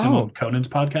him Oh. on Conan's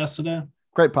podcast today.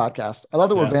 Great podcast. I love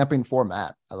that we're Yeah. vamping for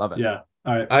Matt. I love it. Yeah.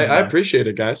 All right. I appreciate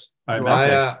it, guys. All right,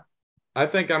 You're Matt. I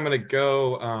think I'm gonna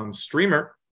go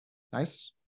streamer,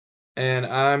 Nice. and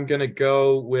I'm gonna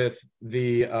go with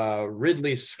the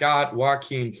Ridley Scott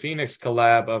Joaquin Phoenix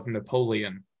collab of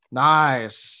Napoleon.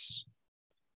 Nice.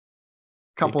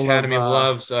 Couple the Academy of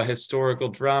loves a historical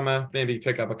drama. Maybe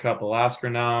pick up a couple Oscar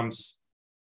noms.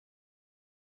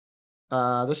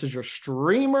 this is your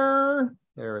streamer.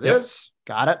 There it Yep. is.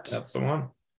 Got it. That's the one.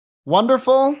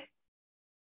 Wonderful.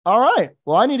 All right.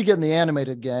 Well, I need to get in the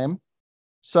animated game.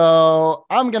 So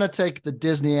I'm going to take the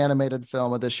Disney animated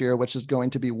film of this year, which is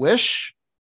going to be Wish.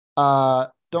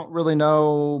 Don't really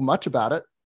know much about it,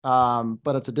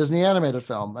 but it's a Disney animated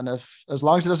film. And as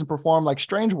long as it doesn't perform like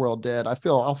Strange World did,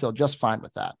 I'll feel just fine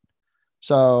with that.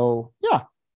 So yeah,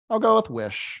 I'll go with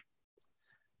Wish.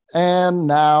 And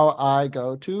now I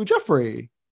go to Jeffrey.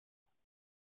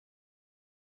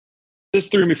 This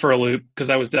threw me for a loop because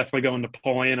I was definitely going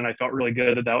Napoleon, and I felt really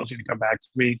good that was going to come back to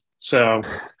me. So,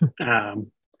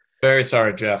 Very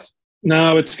sorry, Jeff.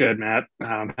 no, it's good, Matt.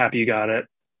 I'm happy you got it.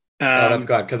 That's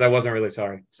good because I wasn't really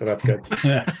sorry, so that's good.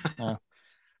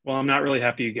 Well, I'm not really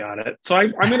happy you got it. So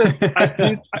I'm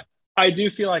gonna. I do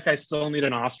feel like I still need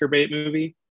an Oscar bait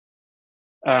movie.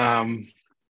 I'm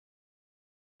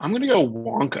gonna go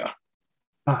Wonka.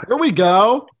 Here we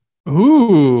go.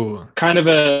 Ooh. Kind of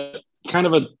a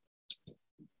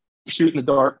shoot in the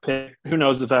dark pick. Who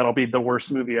knows if that'll be the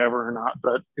worst movie ever or not,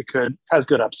 but it has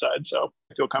good upside. So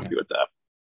I feel comfy with that.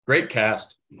 Great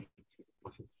cast.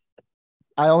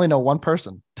 I only know one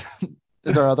person.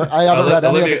 Is there other? I haven't read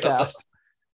any of the cast.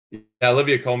 Yeah,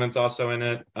 Olivia Colman's also in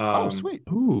it. Oh, sweet.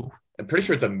 Ooh. I'm pretty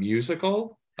sure it's a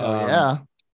musical. Yeah,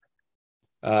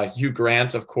 Hugh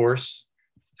Grant, of course.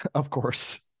 of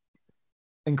course.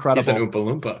 He's Incredible. an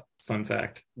Oompa Loompa. Fun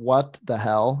fact. What the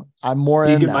hell? I'm more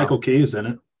You in get now. Michael Keys in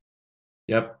it.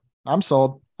 Yep. I'm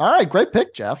sold. All right, great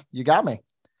pick, Jeff. You got me.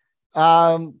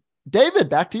 David,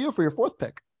 back to you for your fourth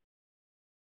pick.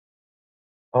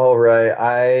 All right.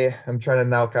 I am trying to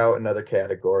knock out another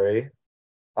category.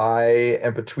 I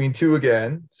am between two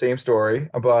again, same story,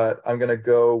 but I'm going to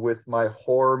go with my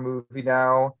horror movie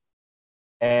now.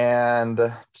 And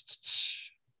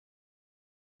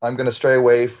I'm going to stray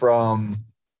away from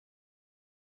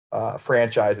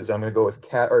franchises. I'm going to go with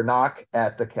Knock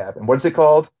at the Cabin. What's it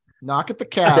called? Knock at the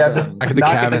Cabin. Back at the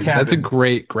cabin. That's a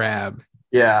great grab.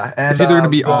 Yeah. And It's either going to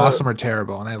be awesome or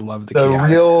terrible. And I love the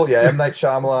real, M. Night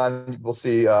Shyamalan. We'll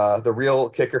see. The real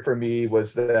kicker for me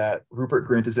was that Rupert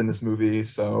Grint is in this movie.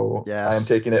 So Yes. I am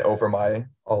taking it over my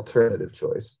alternative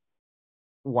choice.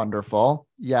 Wonderful.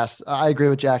 Yes, I agree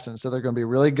with Jackson. So they're going to be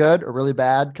really good or really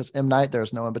bad because M. Night,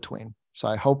 there's no in between. So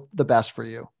I hope the best for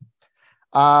you.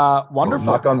 Wonderful.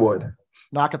 Knock on wood.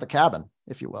 Knock at the Cabin,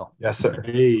 if you will. Yes, sir.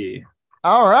 Hey,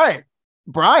 All right.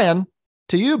 Brian,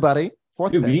 to you, buddy.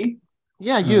 Fourth you pick. me?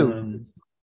 Yeah, you.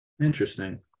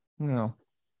 Interesting. Yeah.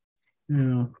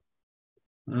 Yeah.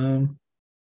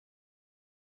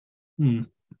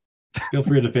 Feel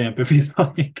free to vamp if you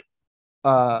like.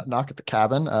 Knock at the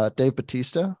Cabin. Dave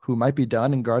Bautista, who might be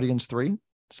done in Guardians 3.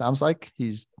 Sounds like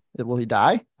will he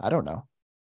die? I don't know.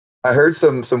 I heard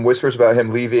some whispers about him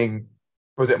leaving.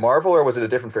 Was it Marvel or was it a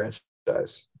different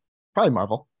franchise? Probably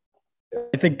Marvel.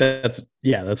 I think that's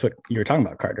what you were talking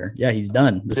about, Carter. Yeah, he's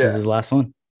done. This is his last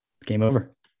one. Game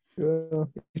over. He's probably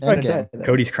Endgame. dead, then.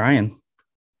 Cody's crying.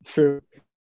 True.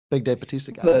 Big Dave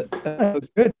Bautista guy. That looks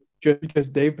good just because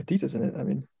Dave Bautista's in it. I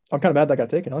mean, I'm kind of mad that got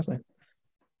taken, honestly.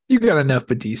 You got enough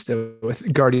Batista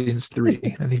with Guardians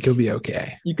 3. I think you'll be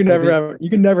okay. You can never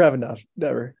have enough.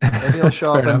 Never. Maybe he'll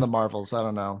show Fair up in enough. the Marvels. I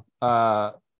don't know.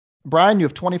 Brian, you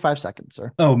have 25 seconds,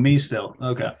 sir. Oh, me still.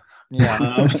 Okay.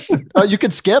 Yeah. You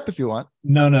could skip if you want.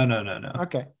 No.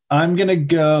 Okay. I'm gonna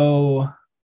go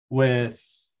with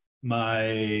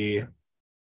my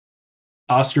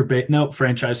Oscar bait. Nope,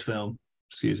 franchise film.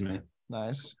 Excuse me.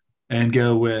 Nice. And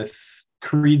go with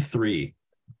Creed 3.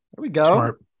 There we go.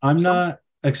 Smart. I'm not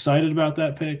excited about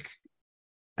that pick.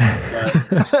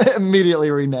 Immediately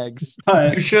reneges.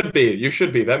 But You should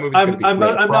be. That movie's going to be I'm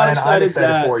great. not Brian, I'm excited,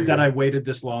 excited for you. that I waited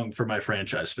this long for my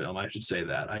franchise film. I should say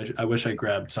that. I wish I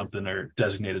grabbed something or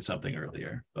designated something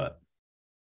earlier, but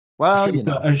Well, you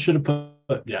know. I should have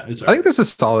put. Yeah, it's. I think that's a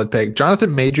solid pick.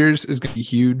 Jonathan Majors is going to be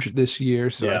huge this year.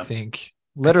 So Yeah. I think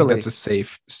Literally. that's a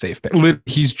safe pick.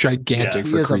 He's gigantic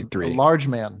He for is Creed a 3. large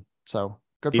man. So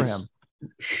good for him. He's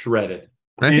shredded.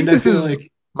 I think And this feel is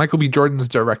like Michael B. Jordan's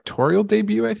directorial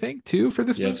debut, I think, too, for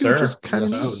this Yes, movie, which sir. is kind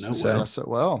of Yes. neat. Oh, no So, way. Yes, it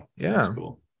will. yeah. That's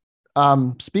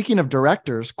cool. Speaking of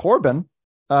directors, Corbin,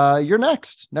 you're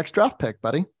next. Next draft pick,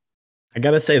 buddy. I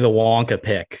gotta say the Wonka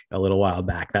pick a little while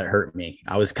back that hurt me.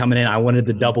 I was coming in. I wanted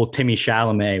the double Timmy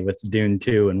Chalamet with Dune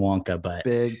 2 and Wonka, but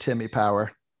Big Timmy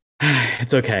power.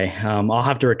 it's okay. I'll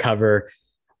have to recover.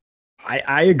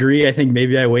 I agree. I think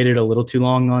maybe I waited a little too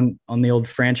long on the old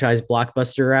franchise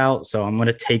blockbuster route, so I'm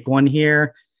gonna take one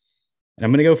here, and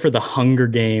I'm gonna go for the Hunger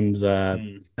Games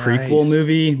prequel Nice.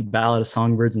 movie, The Ballad of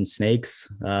Songbirds and Snakes.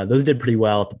 Those did pretty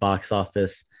well at the box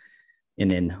office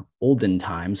in olden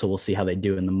times, so we'll see how they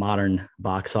do in the modern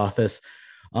box office.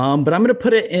 But I'm going to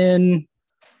put it in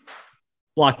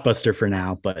blockbuster for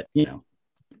now, but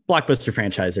blockbuster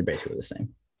franchise are basically the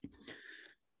same.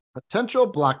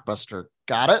 Potential blockbuster.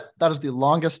 Got it. That is the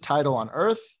longest title on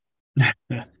earth.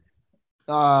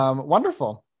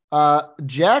 Wonderful.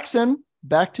 Jackson,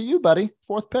 back to you, buddy.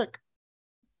 Fourth pick.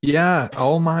 Yeah,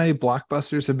 all my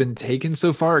blockbusters have been taken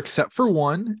so far, except for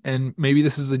one. And maybe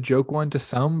this is a joke one to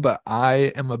some, but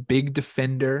I am a big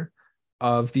defender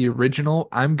of the original.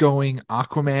 I'm going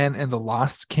Aquaman and the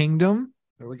Lost Kingdom.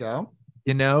 There we go.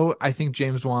 I think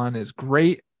James Wan is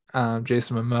great.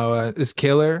 Jason Momoa is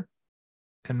killer.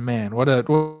 And man, what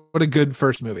a good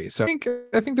first movie. So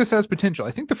I think this has potential.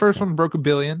 I think the first one broke $1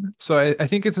 billion. So I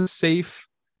think it's a safe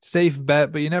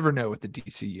bet, but you never know with the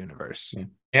DC universe.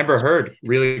 Amber Heard,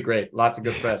 really great. Lots of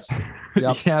good press.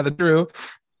 Yep. Yeah,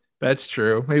 that's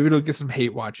true. Maybe it'll get some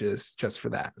hate watches just for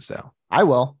that. So I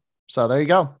will. So there you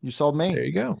go. You sold me. there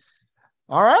you go.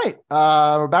 All right.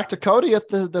 We're back to Cody at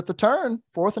the turn.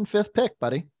 Fourth and fifth pick,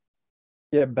 buddy.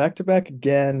 Yeah, back to back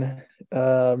again.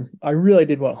 I really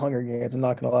did want Hunger Games. I'm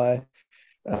not gonna lie.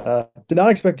 Did not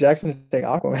expect Jackson to take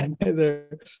Aquaman either.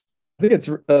 I think it's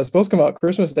supposed to come out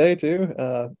Christmas Day too.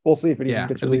 We'll see if it even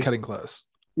gets it'll be released. cutting close.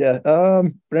 Yeah.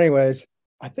 But anyways,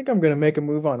 I think I'm gonna make a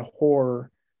move on horror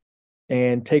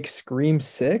and take Scream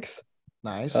 6.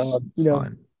 Nice. Fun.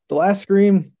 The last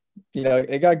Scream,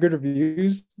 it got good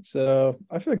reviews. So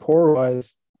I feel like horror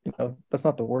wise, that's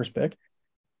not the worst pick.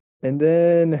 And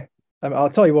then I'll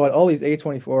tell you what, all these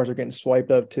A24s are getting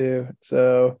swiped up too.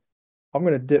 So I'm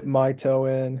gonna dip my toe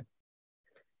in.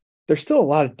 There's still a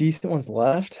lot of decent ones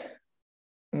left.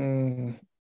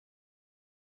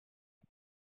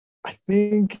 I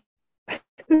think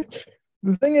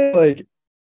the thing is, like,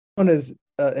 one is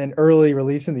an early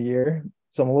release in the year,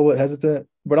 so I'm a little bit hesitant.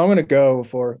 But I'm gonna go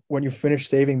for When You Finish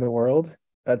Saving the World.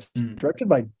 That's directed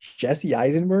by Jesse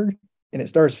Eisenberg, and it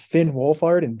stars Finn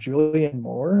Wolfhard and Julianne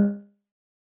Moore.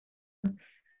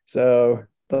 So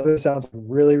this sounds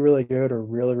really, really good or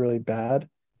really, really bad.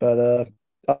 But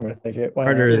I'm gonna take it. Why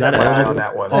Carter, not? is that on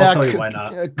that one? I'll tell you why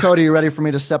not. Cody, you ready for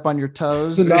me to step on your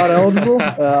toes? Is it not eligible?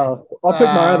 I'll pick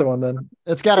my other one then.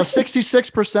 It's got a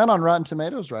 66% on Rotten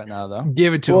Tomatoes right now, though.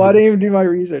 Give it to Well, I him. didn't even do my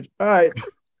research. All right.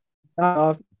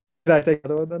 Did I take the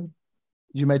other one then?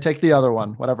 You may take the other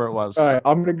one, whatever it was. All right,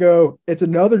 I'm gonna go. It's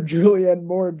another Julianne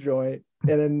Moore joint,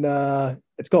 and then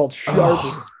it's called Sharp.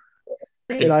 Oh,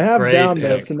 And I have Great down the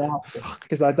pick. synopsis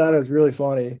because I thought it was really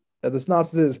funny. The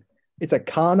synopsis is it's a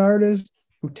con artist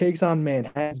who takes on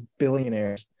Manhattan's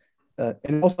billionaires. And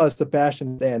it also has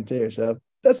Sebastian Stan too. So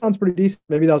that sounds pretty decent.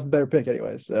 Maybe that was the better pick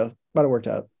anyway. So might have worked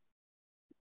out.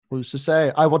 Who's to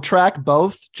say? I will track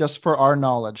both just for our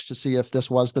knowledge to see if this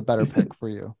was the better pick for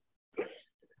you.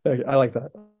 Okay, I like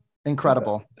that.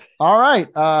 Incredible. All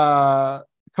right.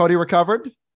 Cody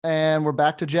recovered, and we're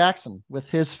back to Jackson with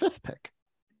his fifth pick.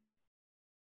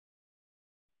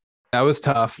 That was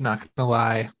tough, not gonna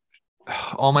lie.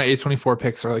 All my A24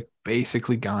 picks are like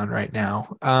basically gone right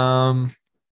now.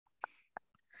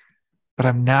 But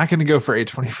I'm not gonna go for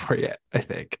A24 yet, I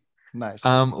think. Nice.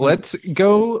 Let's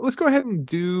go ahead and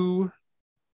do.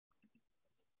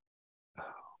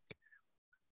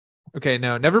 Okay,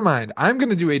 no, never mind. I'm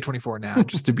gonna do A24 now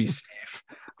just to be safe.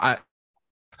 I'm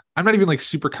not even like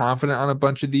super confident on a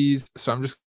bunch of these, so I'm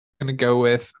just gonna go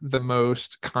with the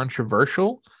most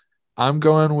controversial. I'm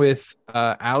going with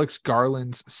Alex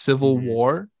Garland's Civil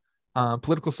War,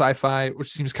 political sci-fi,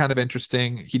 which seems kind of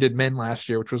interesting. He did Men last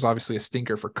year, which was obviously a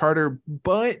stinker for Carter,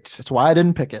 but That's why I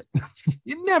didn't pick it.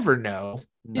 you never know.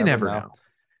 You never know.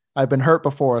 I've been hurt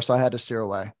before, so I had to steer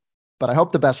away. But I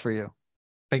hope the best for you.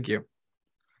 Thank you.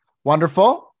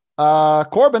 Wonderful.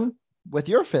 Corbin, with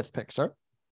your fifth pick, sir.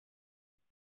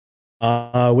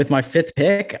 With my fifth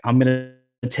pick, I'm going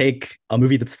to take a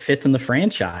movie that's fifth in the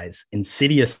franchise,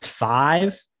 Insidious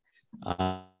 5,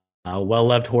 a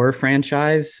well-loved horror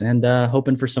franchise, and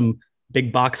hoping for some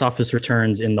big box office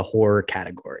returns in the horror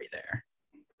category there.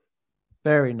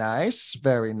 Very nice.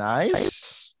 Very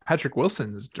nice. Patrick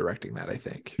Wilson's directing that, I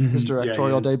think. His Mhm.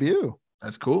 directorial Yeah, he is. debut.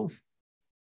 That's cool.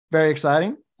 Very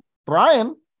exciting.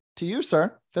 Brian, to you,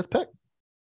 sir. 5th pick.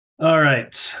 All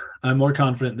right. I'm more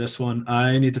confident in this one.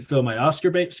 I need to fill my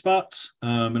Oscar bait spot,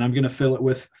 and I'm going to fill it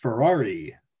with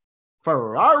Ferrari.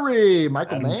 Ferrari,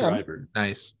 Michael Adam Mann. Driver.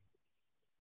 Nice.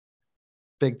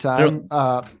 Big time.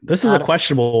 This is Adam- a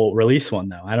questionable release one,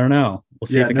 though. I don't know. We'll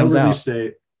see if it no comes release out.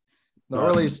 date. No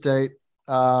release date.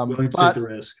 Willing to take But the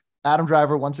risk. Adam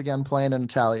Driver once again playing an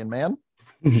Italian man.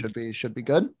 should be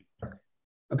good.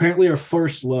 Apparently, our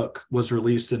first look was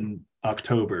released in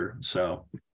October, so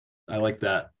I like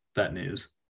that news.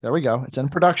 There we go. It's in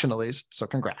production at least. So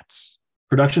congrats.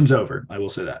 Production's over. I will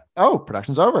say that. Oh,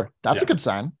 production's over. That's a Yeah. good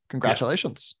sign.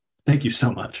 Congratulations. Thank you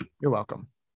so much. You're welcome.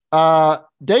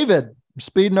 David,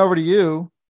 speeding over to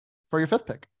you for your 5th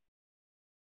pick.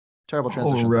 Terrible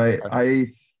transition. All right. Sorry.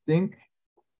 I think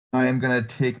I am going to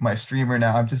take my streamer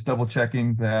now. I'm just double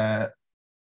checking that.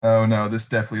 Oh, no, this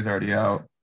definitely is already out.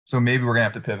 So maybe we're going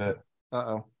to have to pivot.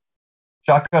 Uh-oh.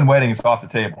 Shotgun Wedding is off the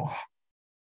table.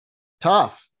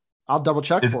 Tough. I'll double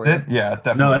check Is for you. it? Yeah, No,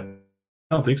 definitely.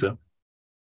 I don't think so.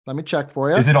 Let me check for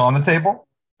you. Is it on the table?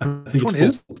 I think Which one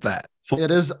it's is that? fully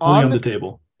It is on on the the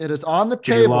table. it is on the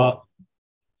table.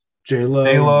 J-Lo,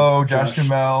 Halo, Josh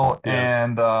Duhamel, yeah.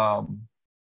 and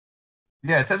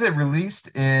yeah, it says it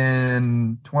released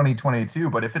in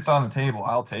 2022, but if it's on the table,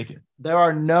 I'll take it. There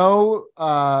are no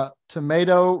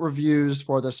tomato reviews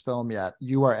for this film yet.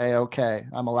 You are a-okay.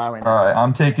 I'm allowing All right,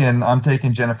 I'm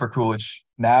taking Jennifer Coolidge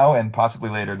now and possibly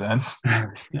later then.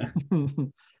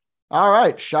 it. All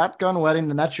right, Shotgun Wedding,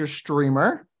 and that's your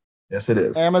streamer. Yes, it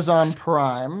is. Amazon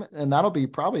Prime, and that'll be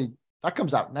that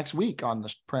comes out next week on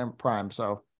the Prime.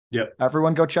 So Yep.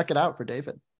 everyone go check it out for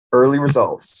David. Early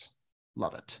results.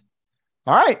 Love it.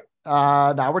 All right.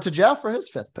 Now we're to Jeff for his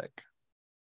 5th pick.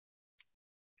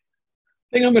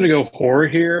 I think I'm going to go horror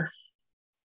here.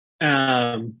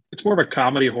 It's more of a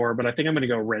comedy horror, but I think I'm going to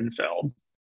go Renfield.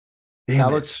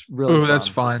 That looks really Ooh, fun. that's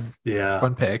fun. Yeah.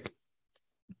 Fun pick.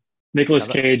 Nicolas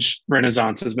Yeah, that- Cage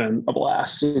Renaissance has been a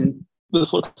blast, and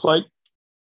this looks like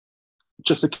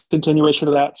just a continuation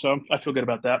of that. So I feel good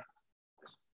about that.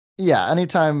 Yeah,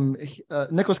 anytime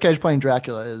Nicolas Cage playing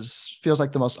Dracula feels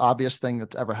like the most obvious thing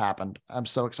that's ever happened. I'm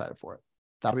so excited for it.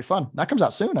 That'll be fun. That comes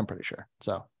out soon, I'm pretty sure.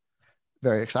 So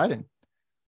very exciting.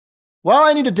 Well,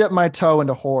 I need to dip my toe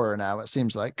into horror now, it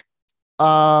seems like.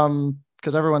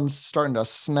 Because everyone's starting to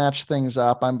snatch things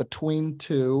up. I'm between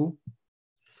two.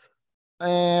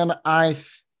 And I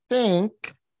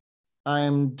think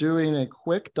I'm doing a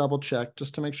quick double check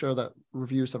just to make sure that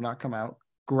reviews have not come out.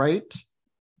 Great.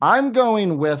 I'm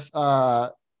going with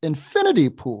Infinity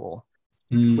Pool,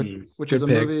 which is a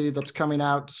Good pick. movie that's coming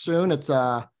out soon. It's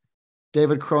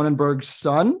David Cronenberg's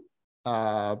son,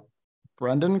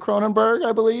 Brendan Cronenberg,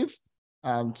 I believe.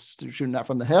 Shooting that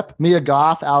from the hip. Mia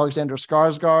Goth, Alexander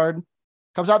Skarsgård.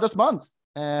 Comes out this month,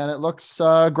 and it looks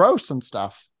gross and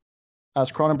stuff,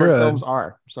 as Cronenberg films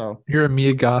are. So You're a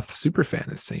Mia Goth super fan,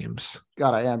 it seems.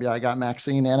 God, I am. Yeah, I got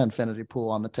Maxine and Infinity Pool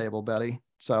on the table, Betty.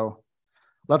 So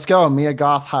let's go. Mia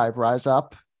Goth Hive, rise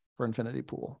up for Infinity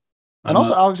Pool. And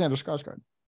also Alexander Skarsgård.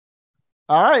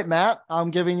 All right, Matt,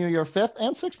 I'm giving you your 5th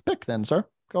and 6th pick then, sir.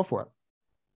 Go for it.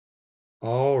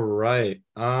 All right.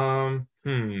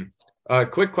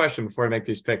 Quick question before I make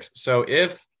these picks. So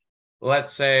if,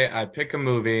 let's say I pick a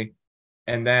movie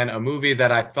and then a movie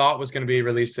that I thought was going to be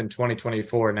released in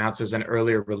 2024 announces an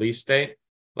earlier release date,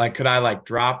 like could I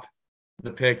drop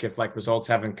the pick if results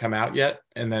haven't come out yet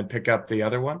and then pick up the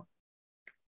other one?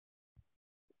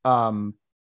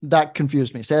 That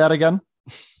confused me. Say that again.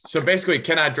 So basically,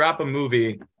 can I drop a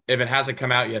movie if it hasn't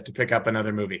come out yet to pick up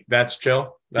another movie? That's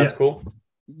chill. That's cool.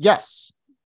 Yes.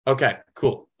 Okay,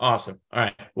 cool. Awesome. All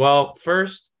right. Well,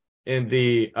 first in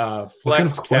the What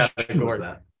flex kind of question category. was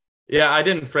that? Yeah, I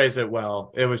didn't phrase it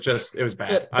well. It was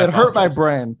bad. It I hurt my apologize.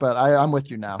 brain, but I'm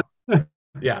with you now.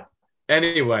 Yeah.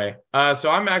 Anyway, so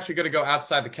I'm actually going to go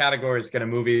outside the categories, get a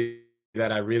movie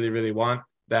that I really, really want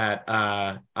that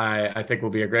I think will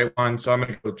be a great one. So I'm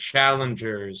going to go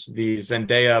Challengers, the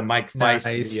Zendaya Mike Feist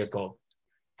Nice. vehicle.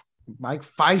 Mike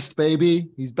Feist, baby.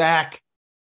 He's back.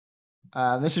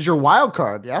 This is your wild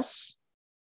card, yes?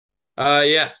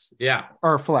 Yes. Yeah.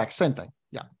 Or flex, same thing.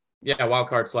 Yeah. Yeah.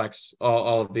 Wildcard flex,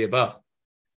 all of the above.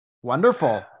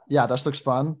 Wonderful. Yeah, this looks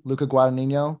fun. Luca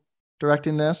Guadagnino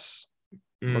directing this.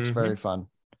 Looks Mhm. very fun.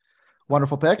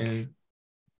 Wonderful pick. And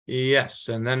yes,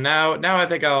 and then now I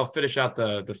think I'll finish out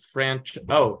the franchise.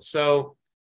 Oh, so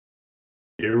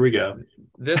Here we go.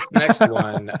 this next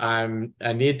one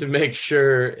I need to make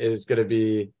sure is going to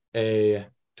be a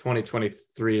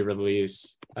 2023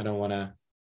 release. I don't want to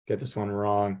get this one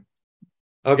wrong.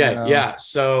 Okay, No. yeah.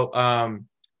 So I'm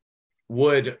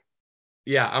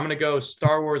gonna go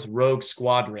Star Wars Rogue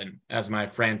Squadron as my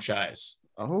franchise.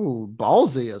 Oh,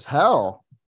 ballsy as hell.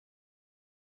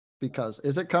 Because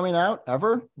is it coming out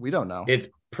ever? We don't know. It's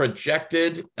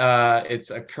projected.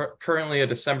 It's currently a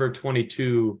December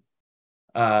 22,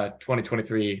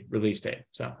 2023 release date.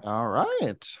 So All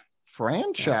right.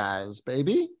 Franchise,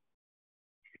 baby.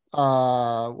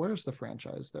 Where's the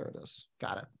franchise? There it is.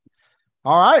 Got it.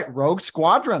 All right, Rogue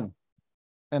Squadron.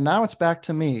 And now it's back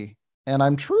to me. And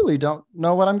I'm truly don't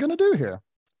know what I'm going to do here.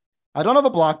 I don't have a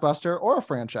blockbuster or a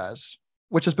franchise,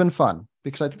 which has been fun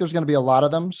because I think there's going to be a lot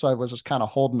of them. So I was just kind of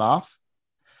holding off.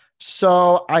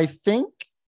 So I think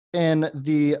in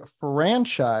the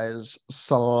franchise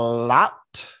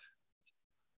slot,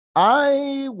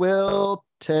 I will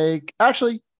take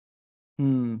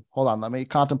hold on. Let me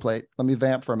contemplate. Let me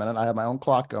vamp for a minute. I have my own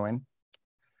clock going.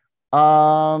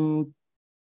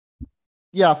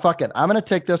 Yeah, fuck it. I'm going to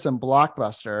take this in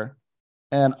Blockbuster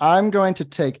and I'm going to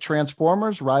take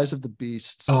Transformers Rise of the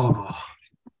Beasts. Oh,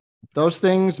 Those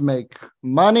things make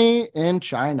money in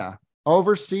China.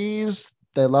 Overseas,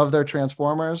 they love their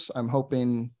Transformers. I'm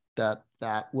hoping that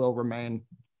will remain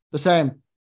the same.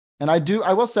 And I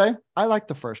will say, I like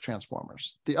the first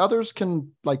Transformers. The others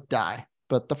can die,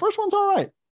 but the first one's all right.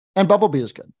 And Bumblebee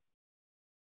is good.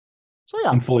 So yeah.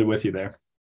 I'm fully with you there.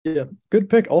 Yeah, good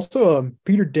pick. Also,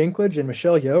 Peter Dinklage and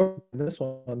Michelle Yeoh in this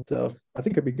one, so I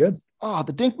think it'd be good. Oh,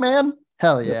 the Dink Man?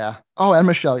 Hell yeah. Oh, and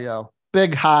Michelle Yeoh.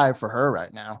 Big high for her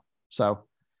right now. So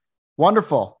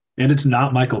wonderful. And it's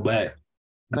not Michael Bay.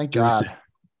 Thank God.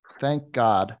 Thank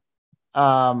God.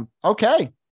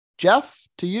 Okay. Jeff,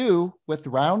 to you with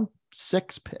round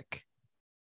 6 pick.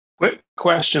 Quick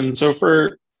question. So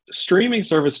for streaming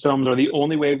service films, are the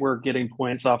only way we're getting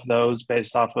points off those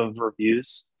based off of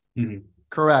reviews? Mhm.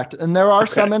 Correct. And there are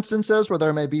Okay. some instances where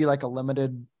there may be a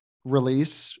limited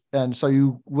release. And so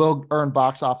you will earn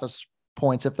box office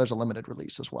points if there's a limited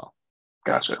release as well.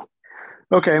 Gotcha.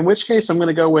 Okay, in which case I'm going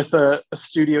to go with a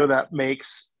studio that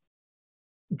makes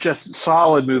just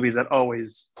solid movies that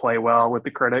always play well with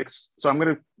the critics. So I'm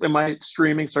going to, in my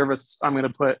streaming service, I'm going to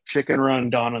put Chicken Run,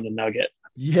 Dawn of the Nugget.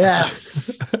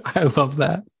 Yes. I love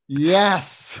that.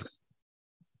 Yes.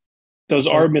 Those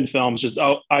Aardman films, just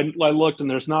I looked and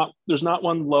there's not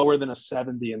one lower than a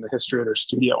 70 in the history of their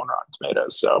studio on Rotten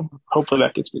Tomatoes. So hopefully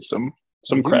that gets me some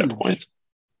credit Huge. points.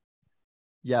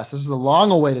 Yes. This is the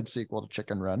long awaited sequel to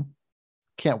Chicken Run.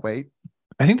 Can't wait.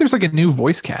 I think there's a new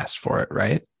voice cast for it,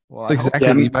 right? Well, It's I hope- Zachary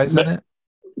Yeah, Levi's in it.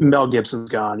 Mel Gibson's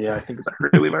gone. Yeah, I think Zachary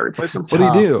Levi replaced him. What do you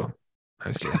Tough. do? I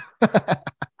was kidding.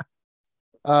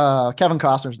 Kevin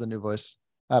Costner's the new voice.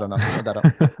 I don't know. I made that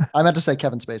up. I meant to say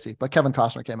Kevin Spacey, but Kevin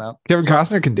Costner came out. Kevin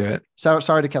Costner can do it. So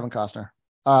sorry to Kevin Costner.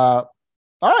 All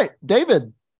right,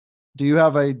 David, do you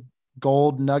have a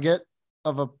gold nugget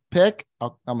of a pick?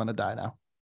 I'm going to die now.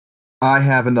 I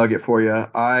have a nugget for you.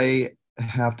 I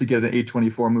have to get an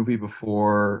A24 movie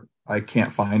before I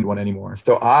can't find one anymore.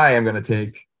 So I am going to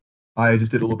take, I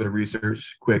just did a little bit of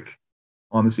research, quick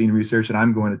on the scene research, and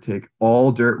I'm going to take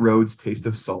All Dirt Road's Taste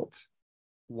of Salt.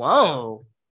 Whoa.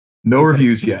 No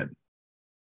reviews yet.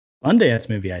 Sundance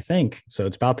movie, I think. So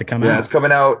it's about to come Yeah, out. it's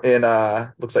coming out in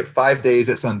looks like 5 days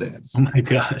at Sundance. Oh my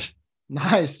gosh.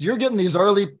 Nice. You're getting these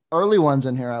early ones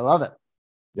in here. I love it.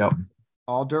 Yep.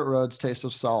 All Dirt Road's Taste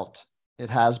of Salt. It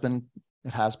has been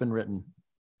written.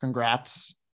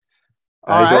 Congrats.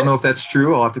 I All right. don't know if that's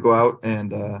true. I'll have to go out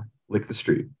and lick the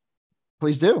street.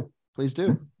 Please do. Please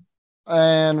do.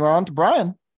 And we're on to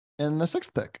Brian in the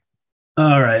 6th pick.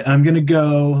 All right. I'm going to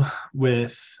go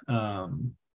with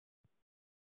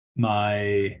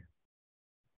my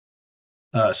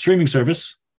streaming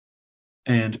service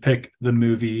and pick the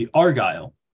movie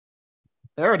Argyle.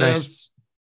 There it is. Nice.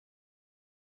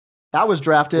 That was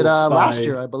drafted Little spy. last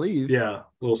year, I believe. Yeah.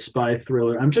 Little spy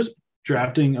thriller. I'm just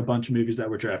drafting a bunch of movies that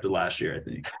were drafted last year, I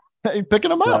think. Hey, picking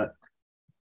them up.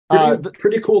 But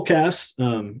pretty cool cast.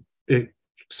 It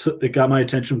got my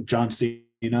attention with John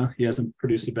Cena. He hasn't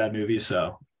produced a bad movie,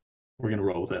 so we're going to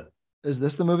roll with it. Is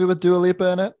this the movie with Dua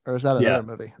Lipa in it? Or is that another Yeah.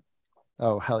 movie?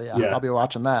 Oh, hell yeah. Yeah. I'll be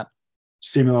watching that.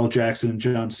 Samuel L. Jackson,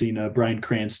 John Cena, Bryan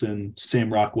Cranston,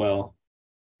 Sam Rockwell,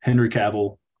 Henry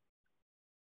Cavill.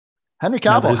 Henry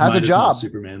Now that Cavill his has a mind is not job.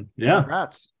 Superman. Yeah.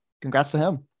 Congrats to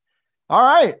him. All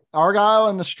right. Argyle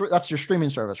and that's your streaming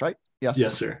service, right? Yes.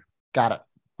 Yes, sir. Got it.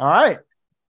 All right.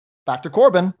 Back to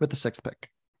Corbin with the 6th pick.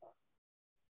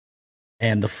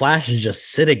 And the Flash is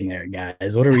just sitting there,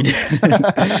 guys. What are we doing?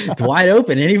 It's wide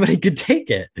open. Anybody could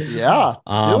take it. Yeah.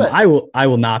 Do it. I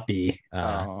will not be.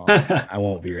 Oh. I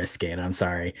won't be risking it. I'm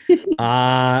sorry.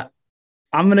 I'm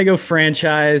gonna go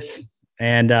franchise,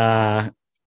 and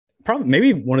probably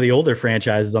maybe one of the older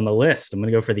franchises on the list. I'm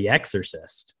going to go for The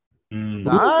Exorcist.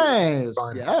 Nice.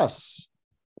 Fun. Yes.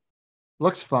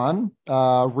 Looks fun.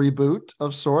 Reboot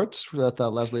of sorts with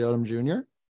Leslie Odom Jr.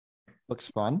 Looks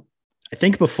fun. I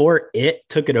think before it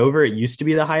took it over, it used to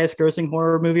be the highest grossing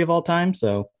horror movie of all time.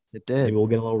 So It did. maybe we'll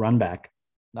get a little run back.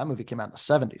 That movie came out in the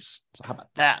 70s. So how about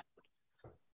that?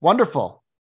 Wonderful.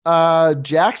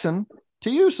 Jackson, to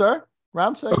you, sir.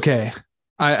 Round 6. Okay.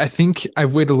 I think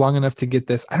I've waited long enough to get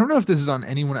this. I don't know if this is on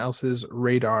anyone else's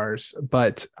radars,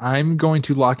 but I'm going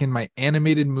to lock in my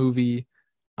animated movie.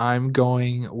 I'm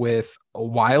going with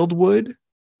Wildwood,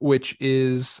 which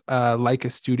is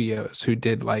Leica Studios, who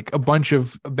did like a bunch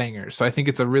of bangers. So I think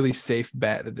it's a really safe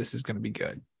bet that this is going to be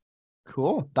good.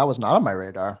 Cool. That was not on my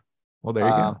radar. Well, there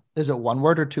you go. Is it one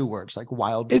word or 2 words? Like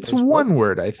wild? It's space one wood?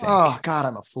 word, I think. Oh, God,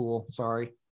 I'm a fool.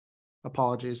 Sorry.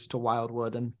 Apologies to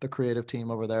Wildwood and the creative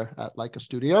team over there at Leica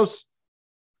Studios.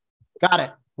 Got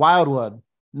it. Wildwood.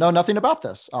 Know nothing about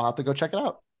this. I'll have to go check it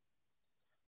out.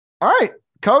 All right.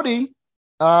 Cody,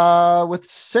 with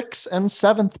 6th and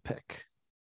 7th pick.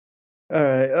 All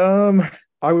right.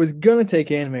 I was gonna take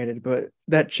animated, but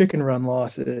that Chicken Run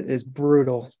loss is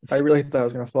brutal. I really thought I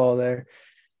was gonna fall there.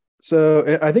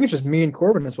 So I think it's just me and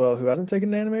Corbin as well who hasn't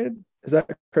taken animated. Is that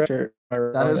correct? Or am I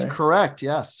wrong That is there? correct.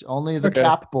 Yes. Only the Okay.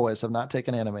 Cap boys have not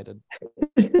taken animated.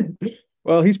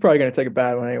 Well, he's probably gonna take a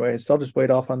bad one anyway, so I'll just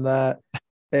wait off on that.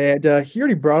 And he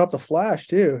already brought up the Flash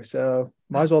too, so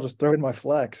might as well just throw it in my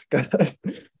flex. Guys.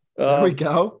 There we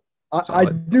go. I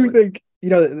Solid. do think,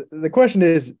 the question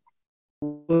is,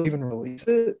 will they even release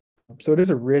it? So it is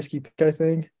a risky pick, I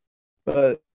think.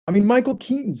 But I mean, Michael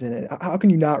Keaton's in it. How can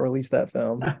you not release that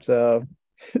film? So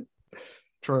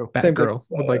True. Same thing. Batgirl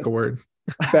would like a word.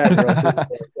 bad girl.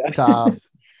 Yeah. Tough.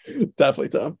 Definitely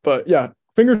tough. But yeah,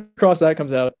 fingers crossed that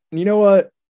comes out. And you know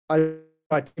what?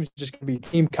 My team's just gonna be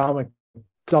Team Comic.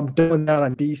 'Cause I'm doing that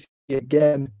on DC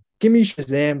again. Give me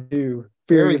Shazam 2.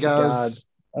 There Fury he of the Gods.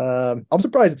 goes. I'm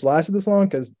surprised it's lasted this long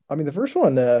because I mean the first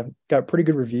one got pretty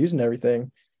good reviews and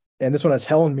everything, and this one has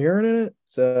Helen Mirren in it.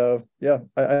 So yeah,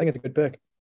 I think it's a good pick.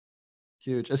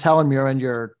 Huge. Is Helen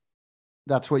Mirren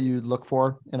that's what you look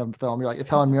for in a film? You're like, if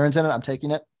Helen Mirren's in it, I'm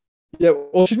taking it. Yeah,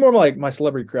 well, she's more like my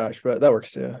celebrity crush, but that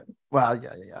works too. Well,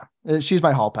 yeah. She's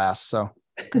my hall pass. So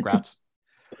congrats.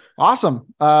 Awesome.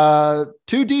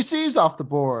 2 DCs off the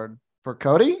board for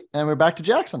Cody, and we're back to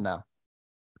Jackson now.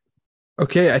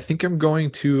 Okay, I think I'm going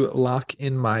to lock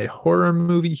in my horror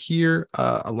movie here.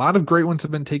 A lot of great ones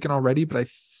have been taken already, but I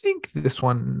think this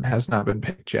one has not been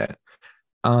picked yet.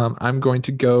 I'm going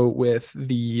to go with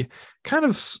the kind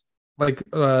of like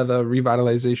the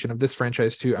revitalization of this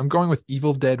franchise too. I'm going with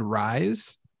Evil Dead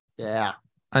Rise. Yeah.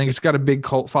 I think it's got a big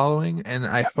cult following, and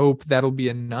I hope that'll be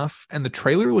enough. And the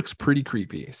trailer looks pretty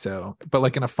creepy, but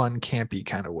like in a fun, campy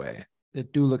kind of way.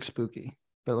 It do look spooky,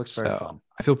 but it looks very So fun.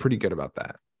 I feel pretty good about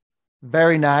that.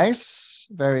 Very nice.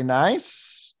 Very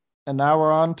nice. And now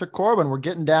we're on to Corbin. We're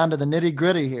getting down to the nitty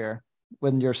gritty here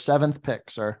with your 7th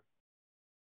pick, sir.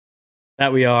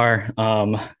 That we are.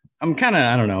 I'm kind of,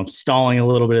 I don't know, stalling a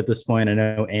little bit at this point. I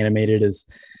know animated is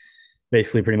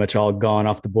basically pretty much all gone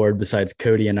off the board besides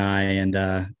Cody and I. And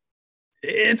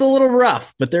it's a little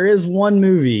rough, but there is one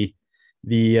movie,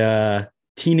 the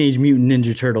Teenage Mutant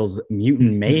Ninja Turtles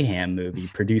Mutant Mayhem movie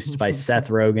produced by Seth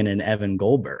Rogen and Evan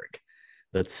Goldberg,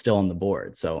 that's still on the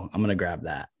board. So I'm going to grab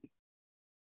that.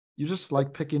 You just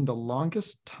like picking the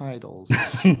longest titles.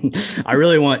 I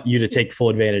really want you to take full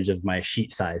advantage of my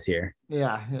sheet size here.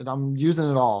 Yeah, I'm using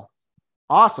it all.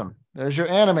 Awesome. There's your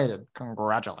animated.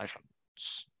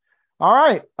 Congratulations. All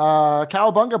right.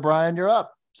 Cowabunga, Brian, you're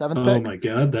up. 7th Oh pick. my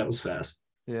God, that was fast.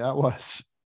 Yeah, it was.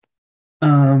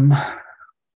 One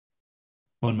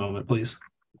moment, please.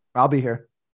 I'll be here.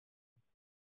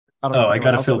 I don't know Oh, if I anyone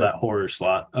got to else fill will be. that horror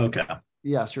slot. Okay.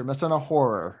 Yes, you're missing a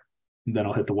horror. Then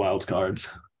I'll hit the wild cards.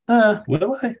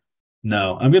 Will I?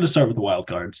 No, I'm going to start with the wild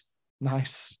cards.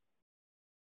 Nice.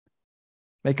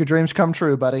 Make your dreams come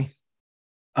true, buddy.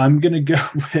 I'm going to go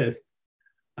with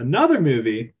another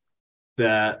movie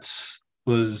that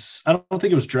was, I don't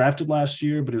think it was drafted last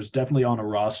year, but it was definitely on a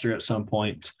roster at some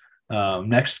point.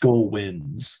 Next Goal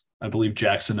Wins. I believe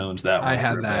Jackson owns that one. I for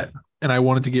had a that, bit. and I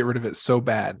wanted to get rid of it so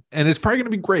bad. And it's probably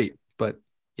going to be great, but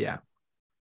yeah.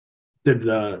 Did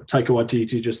Taika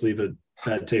Waititi just leave a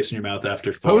bad taste in your mouth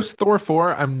after Thor? Post Thor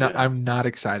 4, I'm not. Yeah. I'm not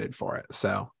excited for it.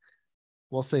 So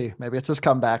We'll see. Maybe it's his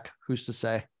comeback. Who's to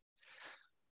say?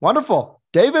 Wonderful.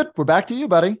 David, we're back to you,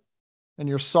 buddy, and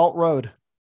your Salt Road.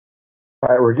 All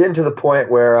right, we're getting to the point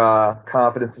where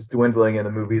confidence is dwindling in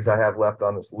the movies I have left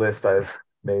on this list I've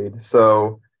made.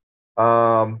 So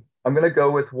I'm going to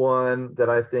go with one that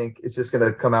I think is just going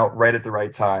to come out right at the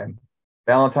right time.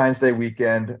 Valentine's Day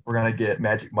weekend, we're gonna get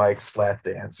Magic Mike's Last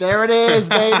Dance. There it is,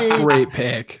 baby. Great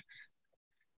pick.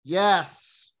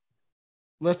 Yes.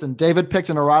 Listen, David picked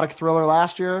an erotic thriller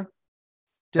last year.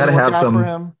 Gotta Didn't work have out some for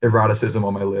him. eroticism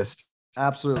on my list.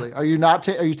 Absolutely. Are you not?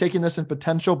 Are you taking this in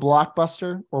potential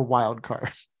blockbuster or wild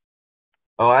card?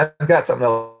 Oh, I've got something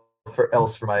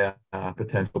else for my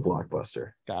potential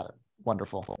blockbuster. Got it.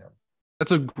 Wonderful.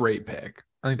 That's a great pick.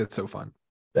 I think that's so fun.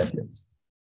 Thank you.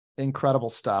 Incredible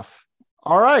stuff.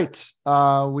 All right.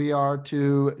 We are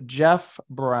to Jeff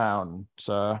Brown,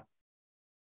 sir.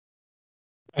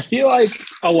 I feel like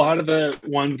a lot of the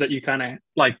ones that you kind of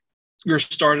like,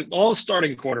 all the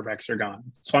starting quarterbacks are gone.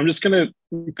 So I'm just going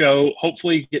to go,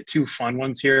 hopefully get 2 fun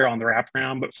ones here on the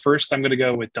wraparound. But first, I'm going to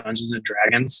go with Dungeons and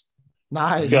Dragons.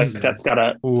 I feel like Nice. that's got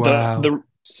a, Wow.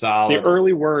 Solid. the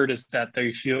early word is that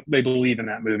they believe in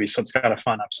that movie. So it's got a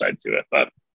fun upside to it, but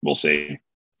we'll see.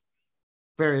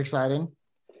 Very exciting.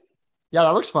 Yeah,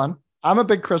 that looks fun. I'm a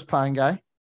big Chris Pine guy.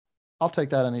 I'll take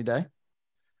that any day.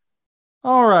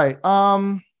 All right.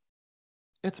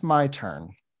 It's my turn.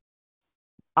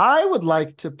 I would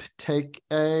like to take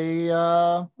a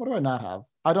what do I not have?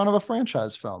 I don't have a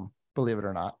franchise film, believe it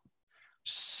or not.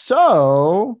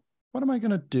 So what am I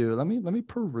gonna do? Let me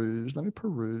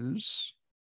peruse.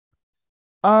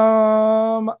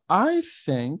 I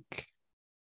think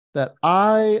that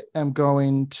I am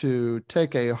going to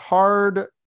take a hard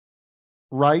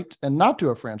right and not do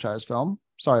a franchise film.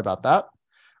 Sorry about that.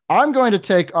 I'm going to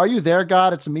take Are You There,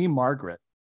 God? It's Me, Margaret.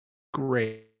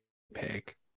 Great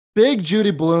pick. Big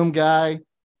Judy Blume guy.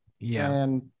 Yeah.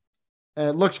 And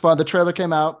it looks fun. The trailer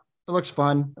came out. It looks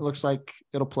fun. It looks like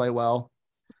it'll play well.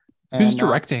 Who's And,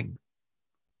 directing?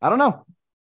 I don't know.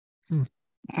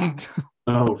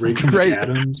 Oh, Rachel Great.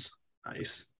 McAdams.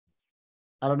 Nice.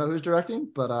 I don't know who's directing,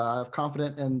 but I'm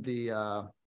confident in the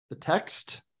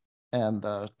text and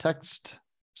the text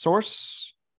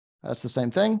source. That's the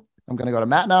same thing. I'm going to go to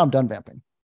Matt now. I'm done vamping.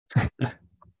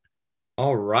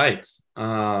 All right.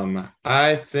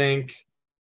 I think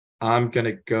I'm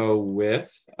gonna go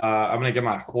with I'm gonna get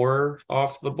my horror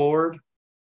off the board.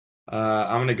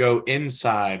 I'm gonna go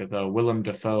Inside, the Willem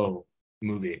Dafoe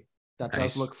movie. That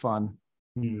Nice. does look fun.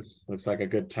 Looks like a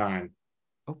good time.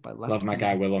 Oh, I left. Love my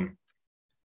guy Willem.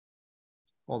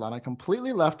 Hold on. I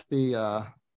completely left the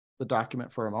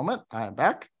document for a moment. I am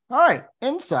back. All right.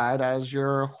 Inside as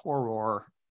your horror.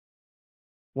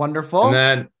 Wonderful.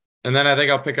 And then I think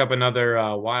I'll pick up another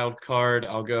wild card.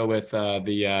 I'll go with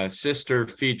the sister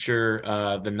feature,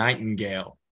 The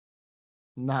Nightingale.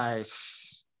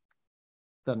 Nice.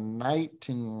 The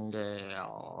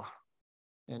Nightingale.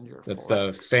 In your That's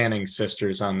forest. the Fanning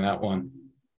sisters on that one.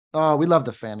 Oh, we love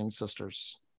the Fanning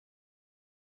sisters.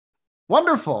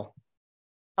 Wonderful.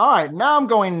 All right, now I'm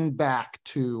going back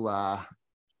to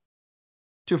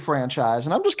franchise,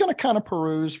 and I'm just going to kind of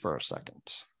peruse for a second.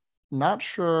 Not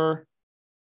sure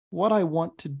what I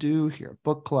want to do here.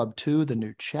 Book Club 2, the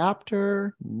new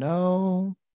chapter.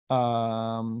 No.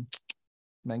 Man,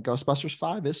 Ghostbusters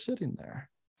 5 is sitting there.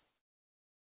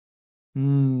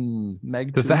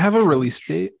 Meg Does 2 that have a release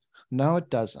date? No, it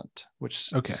doesn't,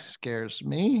 which Okay. scares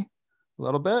me a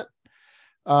little bit.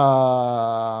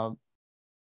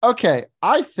 Okay,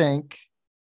 I think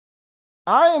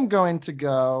I am going to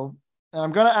go, and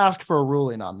I'm going to ask for a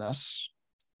ruling on this.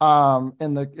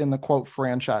 In the quote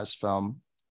franchise film,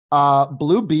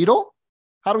 Blue Beetle.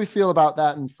 How do we feel about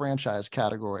that in franchise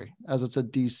category? As it's a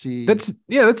DC. That's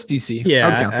DC. I would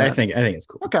Yeah, count I that. think it's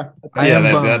cool. Okay. I Yeah, am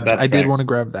that- bummed. that's I did facts. want to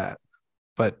grab that,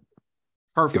 but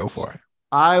Perfect. go for it.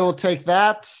 I will take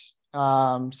that.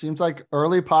 Seems like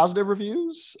early positive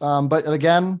reviews. But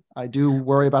again, I do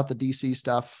worry about the DC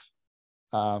stuff.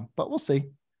 But we'll see.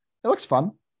 It looks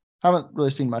fun. Haven't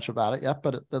really seen much about it yet,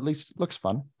 but it at least looks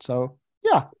fun. So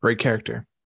yeah, Great character.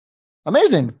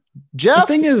 amazing. The Jeff.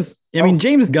 thing is, I mean,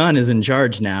 James Gunn is in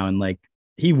charge now, and like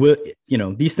he will,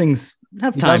 these things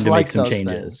have He time does to like make some those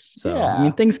changes. things. So Yeah. I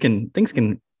mean, things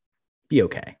can be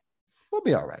okay. We'll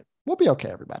be all right. We'll be okay,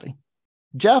 everybody.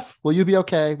 Jeff, will you be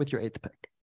okay with your 8th pick?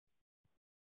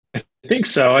 I think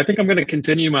so. I think I'm going to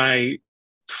continue my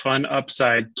fun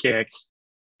upside kick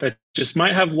that just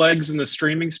might have legs in the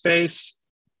streaming space.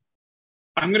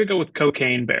 I'm going to go with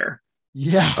Cocaine Bear.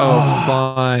 Yes. Oh,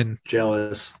 fun.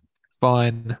 Jealous.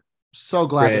 Fun. So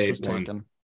glad this Great was one. taken.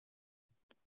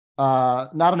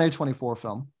 Not an A24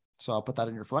 film, so I'll put that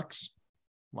in your flex.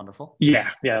 Wonderful. Yeah,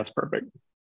 that's perfect.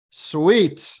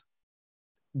 Sweet.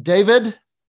 David,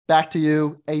 back to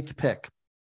you. 8th pick.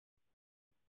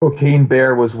 Cocaine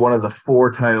Bear was one of the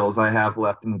 4 titles I have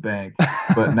left in the bank.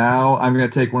 But now I'm going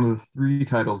to take one of the 3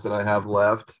 titles that I have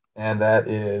left, and that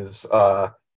is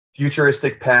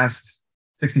futuristic past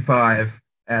 '65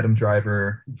 Adam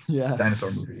Driver Yes. dinosaur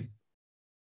movie.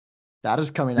 That is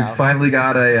coming We out. finally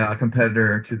got a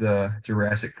competitor to the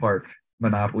Jurassic Park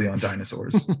monopoly on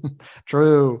dinosaurs.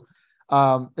 True.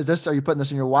 Are you putting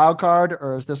this in your wild card,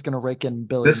 or is this going to rake in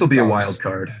billions? This will be a of wild dollars?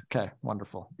 card. Okay,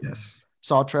 wonderful. Yes.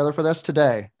 Saw a trailer for this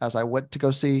today as I went to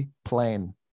go see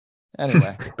Plane.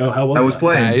 Anyway, Oh, how was I was that?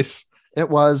 playing. Nice. it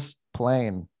was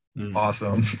Plane, Mm.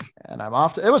 Awesome. and I'm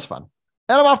off to. It was fun,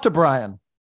 and I'm off to Brian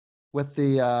with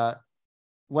the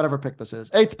whatever pick this is,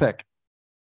 8th pick.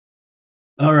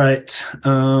 All right.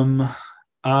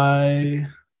 I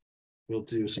will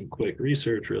do some quick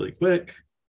research really quick.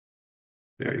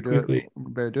 Very quickly.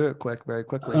 Better do it quick, very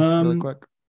quickly, Um, really quick.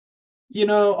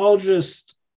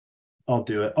 I'll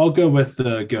do it. I'll go with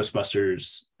the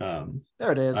Ghostbusters,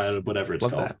 There it is. whatever it's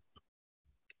Love called.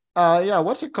 that. Yeah,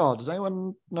 what's it called? Does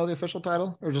anyone know the official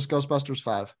title, or just Ghostbusters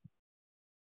 5?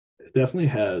 It definitely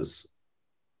has.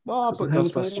 Well, I'll Does put it have a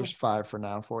title? Ghostbusters 5 for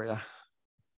now for you.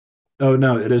 Oh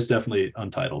no, it is definitely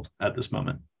untitled at this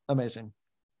moment. Amazing.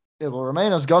 It will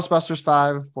remain as Ghostbusters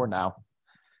 5 for now.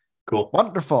 Cool.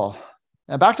 Wonderful.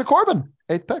 And back to Corbin,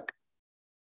 8th pick.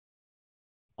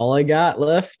 All I got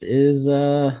left is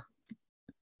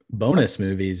bonus Flex.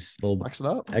 movies, little Flex it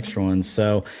up. extra ones.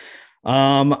 So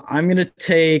I'm gonna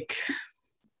take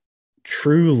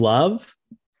True Love,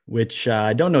 which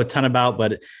I don't know a ton about,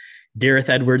 but Gareth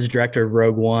Edwards, director of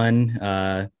Rogue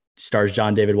One, stars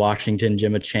John David Washington,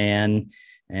 Gemma Chan,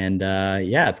 and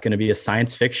it's gonna be a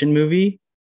science fiction movie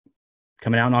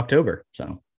coming out in October.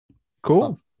 So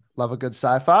Cool. Love a good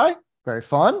sci-fi. Very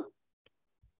fun.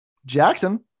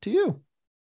 Jackson, to you.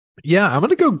 Yeah, I'm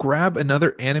gonna go grab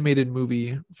another animated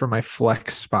movie for my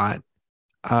flex spot.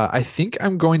 I think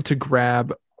I'm going to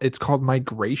grab. It's called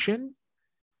Migration.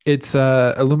 It's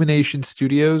Illumination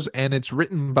Studios, and it's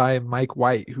written by Mike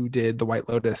White, who did The White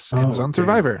Lotus and was on okay.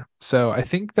 Survivor. So I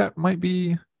think that might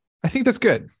be. I think that's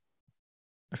good.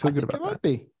 I feel good think about it that. might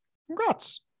be.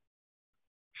 Congrats.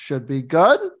 Should be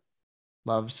good.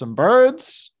 Love some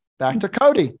birds. Back to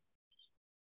Cody.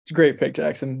 It's a great pick,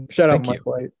 Jackson. Shout out Thank Mike you.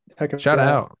 White. Heck of a Shout guy.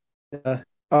 out. Yeah.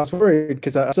 I was worried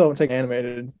because I still haven't taken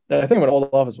animated. And I think I'm gonna hold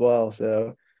off as well.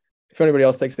 So if anybody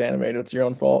else takes the animated, it's your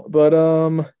own fault. But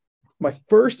my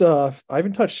first off, I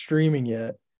haven't touched streaming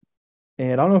yet.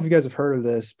 And I don't know if you guys have heard of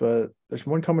this, but there's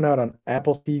one coming out on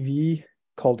Apple TV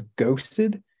called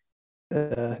Ghosted.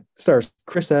 Stars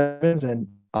Chris Evans and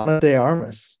Ana de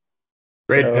Armas.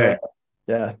 Great So, pick.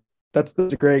 yeah, that's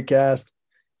a great cast.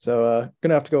 So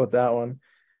gonna have to go with that one.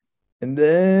 And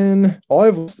then all I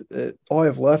have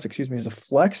left, is a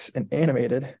flex and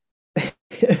animated.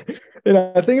 And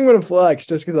I think I'm gonna flex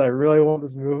just because I really want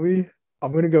this movie.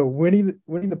 I'm gonna go Winnie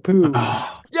the Pooh.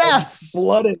 Oh, Yes.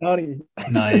 Blood and Honey.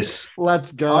 nice.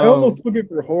 Let's go. I almost took it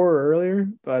for horror earlier,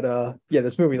 but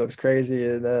this movie looks crazy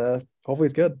and hopefully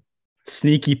it's good.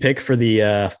 sneaky pick for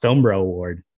the Film Bro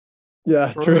Award.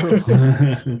 Yeah, true.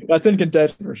 That's in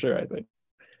contention for sure, I think.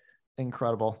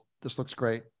 Incredible. This looks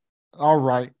great. All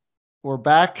right. We're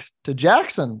back to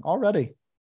Jackson already.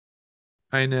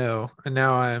 I know. And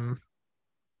now I'm.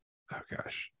 Oh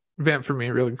gosh. Vamp for me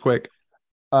really quick.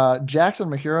 Jackson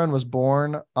Mahurin was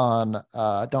born on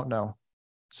I don't know.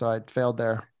 So I failed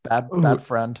there. Bad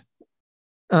friend.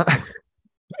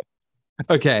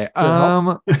 Okay.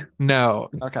 help? No.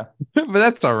 Okay. But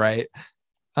that's all right.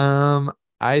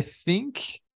 I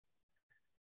think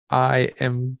I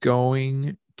am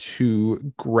going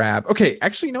to grab. Okay,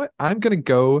 actually, you know what? I'm gonna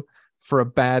go for a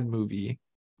bad movie,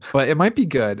 but it might be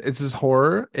good. It's this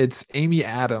horror. It's Amy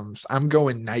Adams. I'm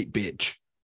going Night Bitch.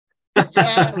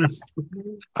 Yes.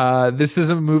 This is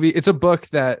a movie. It's a book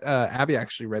that Abby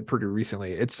actually read pretty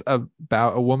recently. It's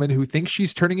about a woman who thinks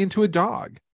she's turning into a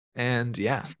dog, and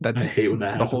yeah, that's I hate when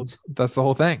that the whole. happens. That's the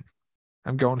whole thing.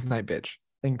 I'm going with Night Bitch.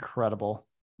 Incredible.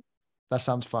 That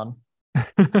sounds fun.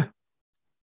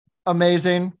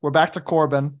 Amazing. We're back to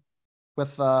Corbin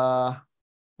with a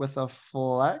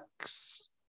flex.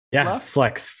 Yeah, Left?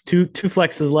 flex. Two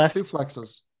flexes left. 2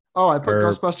 flexes. Oh, I put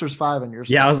Ghostbusters 5 in yours.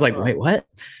 Yeah, I was like, Sorry. wait, what?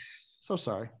 So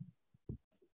sorry.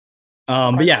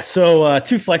 But yeah, so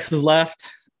 2 flexes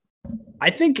left. I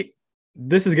think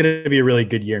this is going to be a really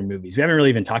good year in movies. We haven't really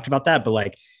even talked about that, but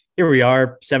like here we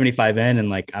are 75 in, and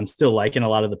like I'm still liking a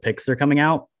lot of the picks that are coming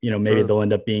out. Maybe True. they'll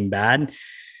end up being bad.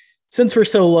 Since we're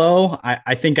so low,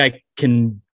 I think I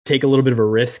can take a little bit of a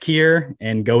risk here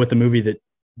and go with a movie that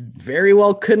very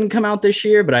well couldn't come out this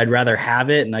year, but I'd rather have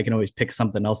it, and I can always pick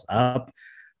something else up.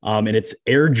 And it's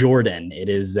Air Jordan. It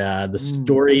is the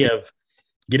story of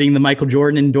getting the Michael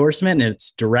Jordan endorsement, and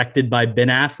it's directed by Ben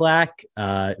Affleck.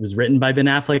 It was written by Ben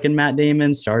Affleck and Matt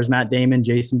Damon, stars Matt Damon,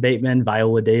 Jason Bateman,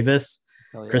 Viola Davis,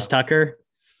 Hell yeah. Chris Tucker.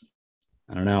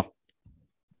 I don't know.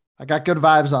 I got good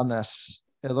vibes on this.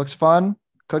 It looks fun.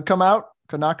 Could come out,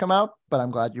 could not come out, but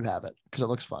I'm glad you have it because it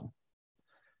looks fun.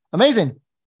 Amazing.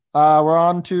 We're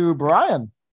on to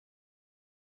Brian.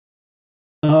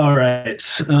 All right.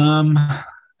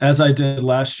 As I did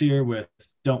last year with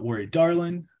Don't Worry,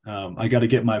 Darling, I got to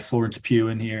get my Florence Pugh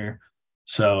in here.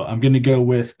 So I'm going to go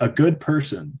with A Good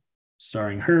Person,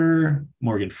 starring her,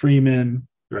 Morgan Freeman,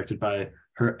 directed by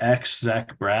her ex,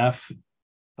 Zach Braff.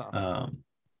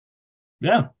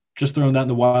 Yeah, just throwing that in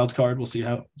the wild card. We'll see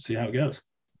how it goes.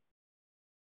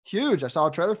 Huge. I saw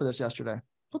a trailer for this yesterday.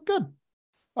 Look good.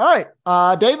 All right.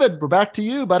 David, we're back to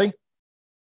you, buddy.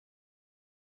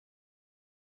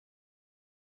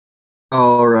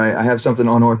 All right, I have something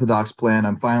unorthodox planned.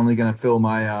 I'm finally going to fill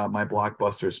my my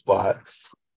blockbuster spot.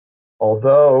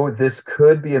 Although this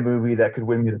could be a movie that could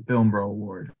win me the Film Bro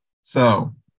Award.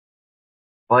 So,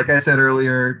 like I said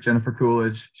earlier, Jennifer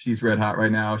Coolidge, she's red hot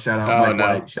right now. Shout out Mike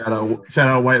White. Shout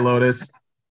out White Lotus.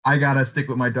 I gotta stick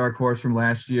with my dark horse from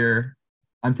last year.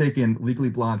 I'm taking Legally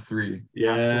Blonde 3.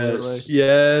 Yes.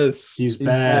 Yes. He's He's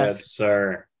back. back.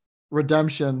 Sir.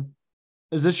 Redemption.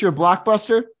 Is this your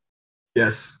blockbuster?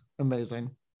 Yes.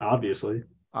 Amazing. Obviously.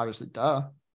 Obviously, duh.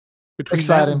 Between that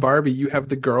Exciting. and Barbie, you have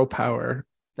the girl power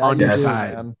That on you your do,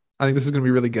 side. man. I think this is going to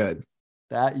be really good.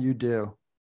 That you do.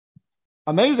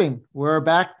 Amazing. We're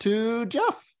back to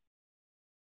Jeff.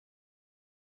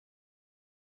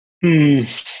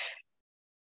 This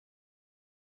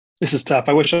is tough.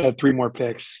 I wish I had 3 more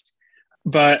picks,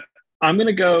 but I'm going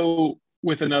to go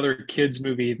with another kids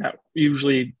movie that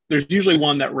there's usually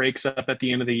one that rakes up at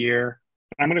the end of the year.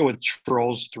 I'm going to go with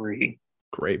Trolls 3.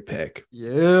 Great pick.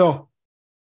 Yeah.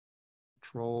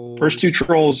 Trolls. First 2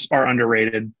 Trolls are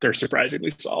underrated. They're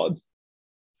surprisingly solid.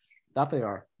 That they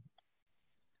are.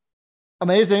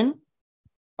 Amazing.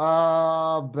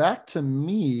 Back to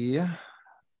me.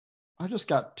 I just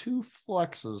got 2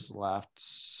 flexes left.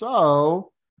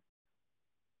 So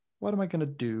what am I going to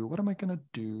do? Who am I going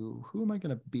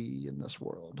to be in this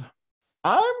world?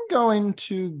 I'm going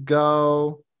to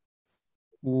go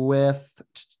with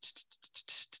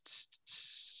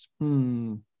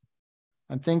I'm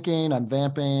thinking, I'm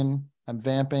vamping,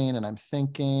 and I'm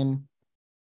thinking.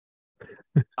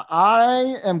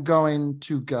 I am going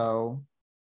to go.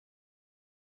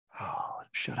 Oh,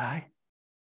 should I?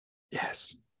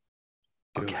 Yes.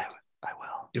 Okay, I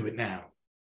will. Do it now.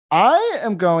 I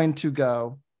am going to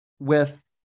go with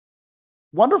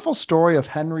Wonderful Story of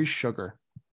Henry Sugar.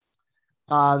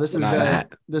 This is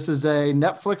a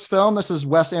Netflix film. This is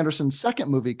Wes Anderson's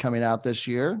second movie coming out this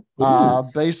year,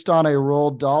 based on a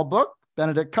Roald Dahl book.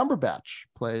 Benedict Cumberbatch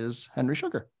plays Henry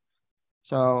Sugar.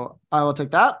 So I will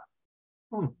take that.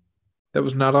 That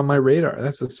was not on my radar.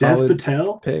 That's a Dev solid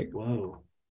Patel. pick. Whoa.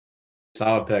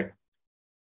 Solid pick.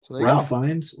 So there you Ralph go.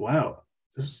 Fiennes. Wow.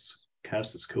 This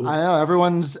cast is cool. I know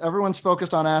everyone's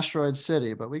focused on Asteroid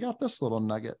City, but we got this little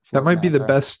nugget. That might be floating the out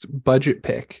there. best budget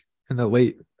pick in the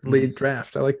late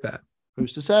draft. I like that.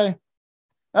 Who's to say?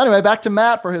 Anyway, back to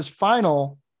Matt for his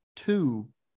final 2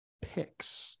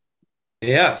 picks.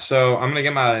 Yeah, so I'm going to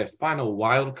get my final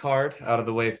wild card out of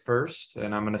the way first,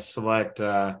 and I'm going to select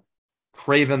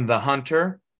Craven the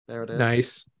Hunter, There it is.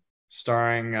 Nice.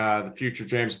 starring the future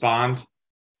James Bond.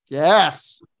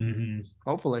 Yes. Mhm.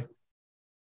 Hopefully.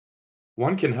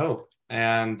 One can hope.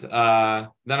 And then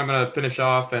I'm going to finish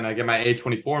off and I get my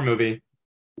A24 movie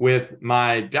with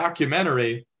my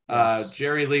documentary, Yes.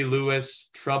 Jerry Lee Lewis,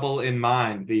 Trouble in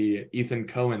Mind, the Ethan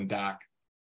Coen doc.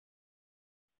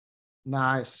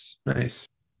 Nice. Nice.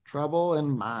 Trouble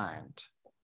in Mind.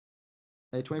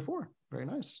 A24. Very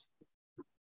nice.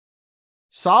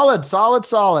 Solid.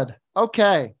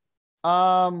 Okay.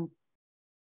 I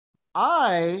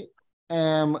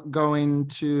am going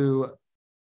to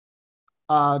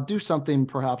do something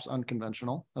perhaps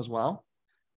unconventional as well.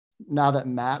 Now that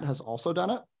Matt has also done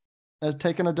it, has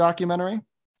taken a documentary.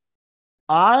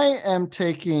 I am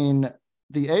taking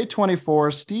the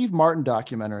A24 Steve Martin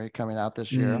documentary coming out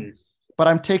this year, but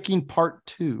I'm taking part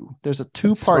 2. There's a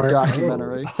 2-part smart.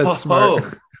 documentary, That's smart.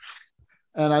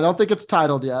 and I don't think it's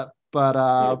titled yet, but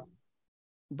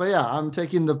yeah, I'm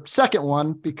taking the second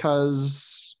one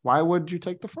because why would you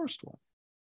take the first one?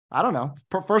 I don't know.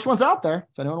 First one's out there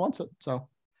if anyone wants it. So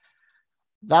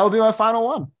that will be my final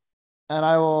one. And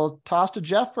I will toss to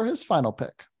Jeff for his final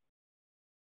pick.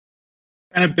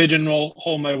 Kind of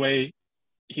pigeonhole my way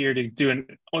here to do an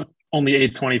only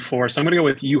A24. So I'm going to go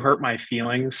with You Hurt My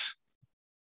Feelings,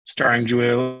 starring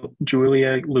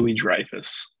Julia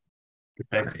Louis-Dreyfus.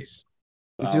 Nice.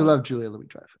 We do love Julia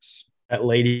Louis-Dreyfus. That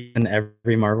lady in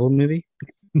every Marvel movie.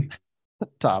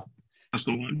 Top. That's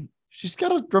the one. she's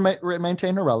got to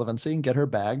maintain her relevancy and get her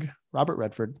bag. Robert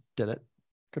Redford did it.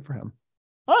 Good for him.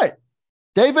 All right,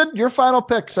 David, your final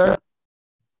pick, sir.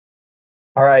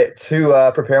 All right,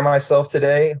 to prepare myself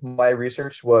today, my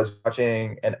research was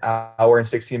watching an hour and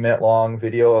 16-minute long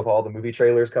video of all the movie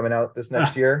trailers coming out this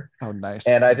next year. Oh, nice.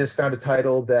 And I just found a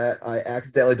title that I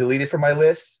accidentally deleted from my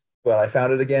list, but I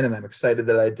found it again, and I'm excited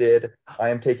that I did.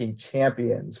 I am taking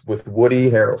Champions with Woody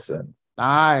Harrelson.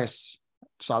 Nice.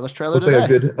 Saw this trailer Looks today.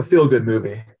 like a feel-good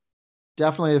movie.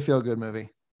 Definitely a feel-good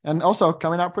movie. And also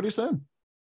coming out pretty soon.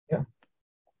 Yeah.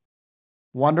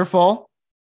 Wonderful.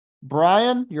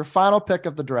 Brian, your final pick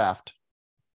of the draft.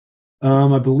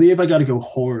 I believe I got to go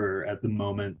horror at the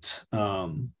moment.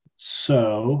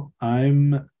 So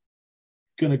I'm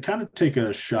going to kind of take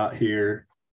a shot here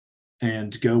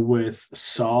and go with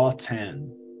Saw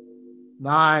 10.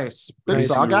 Nice. Big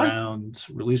Saw guy?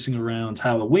 Releasing around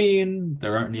Halloween.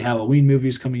 There aren't any Halloween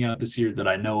movies coming out this year that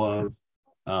I know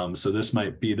of. So this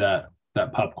might be that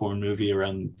popcorn movie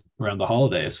around the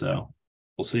holiday. So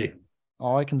we'll see.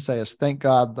 All I can say is thank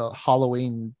God the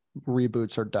Halloween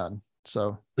reboots are done.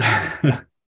 So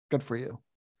good for you.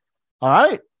 All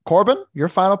right, Corbin, your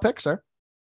final pick, sir.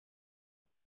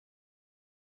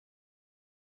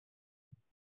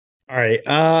 All right.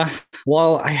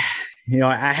 Well, I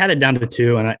had it down to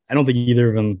two, and I don't think either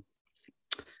of them.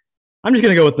 I'm just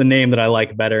gonna go with the name that I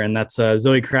like better, and that's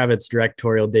Zoe Kravitz's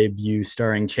directorial debut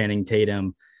starring Channing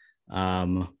Tatum,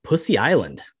 Pussy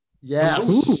Island. Yes.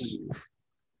 Ooh.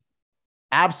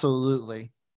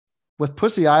 Absolutely. With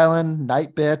Pussy Island,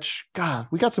 Night Bitch. God,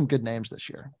 we got some good names this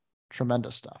year.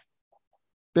 Tremendous stuff.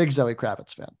 Big Zoe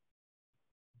Kravitz fan.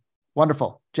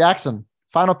 Wonderful. Jackson,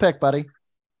 final pick, buddy.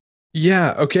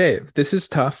 Yeah. Okay. This is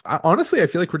tough. Honestly, I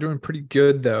feel like we're doing pretty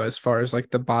good though, as far as like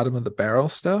the bottom of the barrel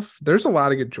stuff. There's a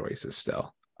lot of good choices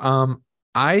still.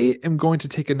 I am going to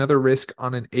take another risk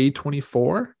on an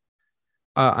A24.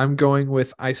 I'm going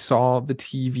with I Saw the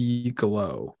TV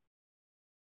Glow.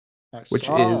 Which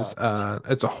is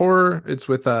it's a horror. It's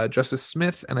with Justice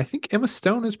Smith, and I think Emma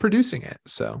Stone is producing it,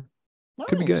 so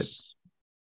could be good.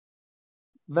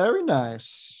 Very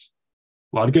nice.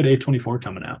 A lot of good A24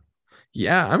 coming out.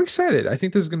 Yeah, I'm excited. I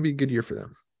think this is going to be a good year for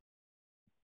them.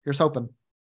 Here's hoping.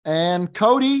 And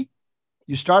Cody,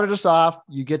 you started us off.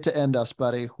 You get to end us,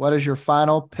 buddy. What is your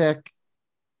final pick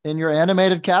in your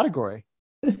animated category?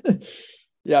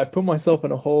 Yeah, I put myself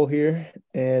in a hole here,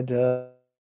 and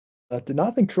I did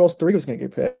not think Trolls 3 was going to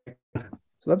get picked.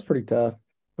 So that's pretty tough.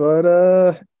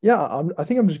 But yeah, I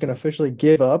think I'm just going to officially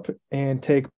give up and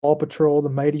take Paw Patrol, the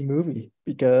Mighty Movie,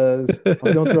 because I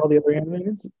was going through all the other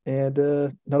animateds, and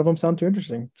none of them sound too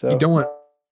interesting. So you don't want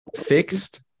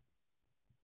Fixed?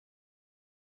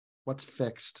 What's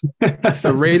Fixed? It's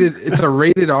a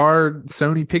rated R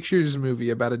Sony Pictures movie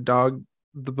about a dog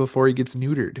before he gets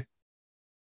neutered.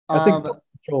 I think Paw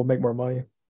Patrol will make more money.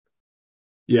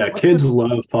 Yeah, kids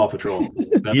love Paw Patrol.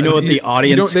 You know what the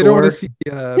audience they don't want to see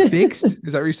Fixed?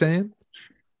 Is that what you're saying?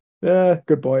 Yeah,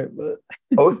 good point. But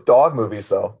Both dog movies,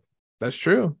 though. That's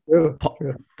true.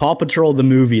 Paw Patrol, the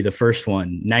movie, the first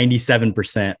one,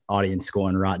 97% audience score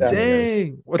on Rotten Tomatoes.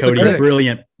 Dang. What's Cody, the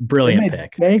brilliant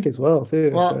pick. Bank as well,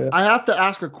 too. Well, So, yeah. I have to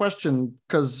ask a question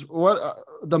because what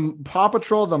the Paw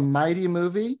Patrol, the Mighty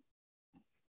Movie?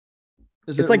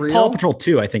 Is It's it like real? Paw Patrol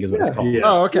 2, I think is what it's called. Yeah.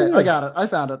 Oh, okay. Yeah. I got it. I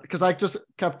found it because I just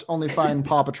kept only finding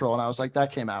Paw Patrol, and I was like,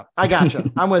 that came out. I got you.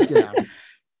 I'm with you now.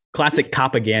 Classic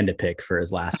propaganda pick for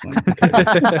his last one.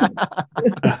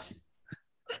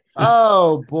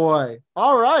 Oh boy.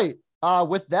 All right.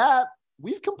 With that,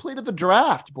 we've completed the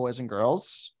draft, boys and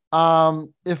girls.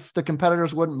 If the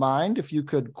competitors wouldn't mind, if you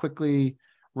could quickly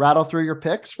rattle through your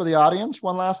picks for the audience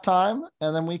one last time,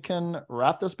 and then we can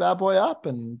wrap this bad boy up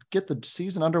and get the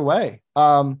season underway.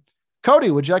 Cody,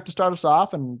 would you like to start us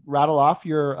off and rattle off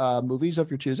your movies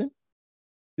of your choosing?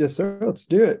 Yes, sir. Let's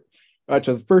do it. All right.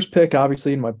 So the first pick,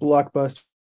 obviously, in my blockbuster,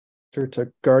 took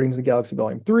Guardians of the Galaxy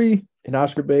Volume 3. In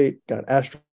Oscar bait, got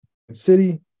Asteroid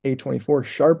City. A24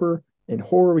 Sharper. In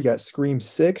horror, we got Scream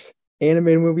 6.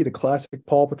 Animated movie, the classic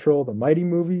Paw Patrol, the Mighty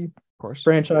Movie. Of course.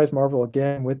 Franchise, Marvel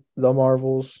again with The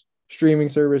Marvels. Streaming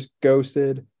service,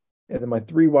 Ghosted. And then my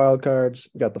 3 wild cards,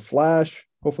 we got The Flash,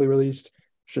 hopefully released,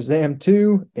 Shazam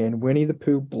 2, and Winnie the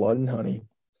Pooh, Blood and Honey.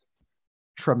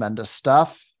 Tremendous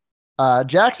stuff.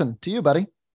 Jackson, to you, buddy.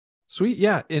 Sweet.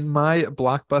 Yeah. In my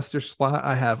blockbuster slot,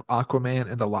 I have Aquaman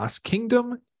and the Lost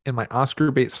Kingdom. In my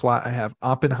Oscar bait slot, I have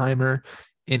Oppenheimer.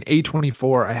 In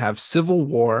A24, I have Civil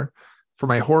War. For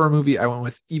my horror movie, I went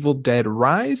with Evil Dead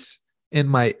Rise. In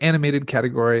my animated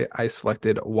category, I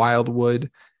selected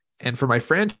Wildwood. And for my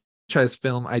franchise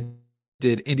film, I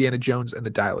did Indiana Jones and the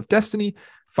Dial of Destiny,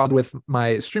 followed with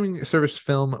my streaming service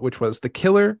film, which was The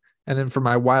Killer. And then for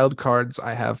my wild cards,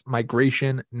 I have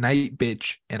Migration, Night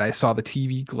Bitch, and I Saw the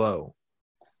TV Glow.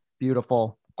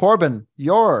 Beautiful. Corbin,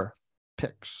 your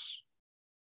picks.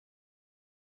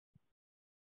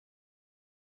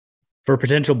 For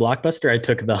potential blockbuster, I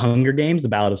took The Hunger Games, The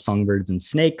Ballad of Songbirds and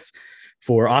Snakes.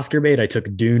 For Oscar bait, I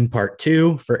took Dune Part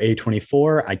 2. For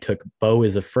A24, I took Beau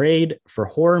is Afraid. For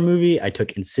horror movie, I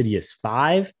took Insidious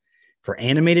 5. For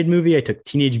animated movie, I took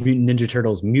Teenage Mutant Ninja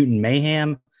Turtles Mutant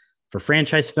Mayhem. For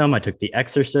franchise film, I took The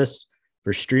Exorcist.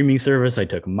 For streaming service, I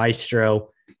took Maestro.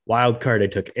 Wildcard, I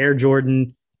took Air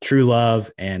Jordan, True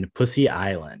Love, and Pussy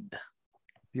Island.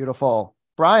 Beautiful.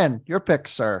 Brian, your pick,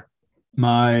 sir.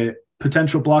 My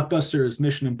potential blockbuster is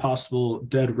Mission Impossible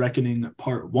Dead Reckoning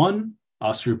Part 1.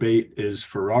 Oscar bait is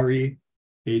Ferrari.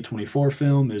 A24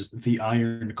 film is The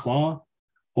Iron Claw.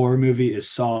 Horror movie is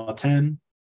Saw 10.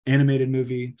 Animated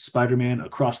movie, Spider-Man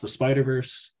Across the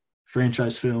Spider-Verse.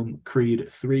 Franchise film, Creed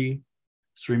 3.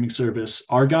 Streaming service,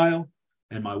 Argyle.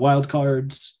 And my wild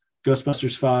cards,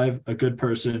 Ghostbusters 5, A Good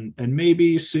Person, and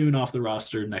maybe soon off the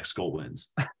roster, Next Goal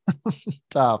Wins.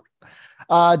 Tough.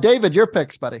 David, your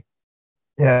picks, buddy.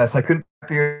 Yes, I couldn't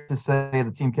be here to say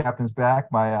the team captain's back.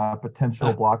 My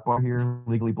potential blockbuster here,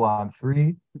 Legally Blonde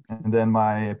 3. And then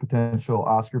my potential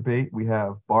Oscar bait, we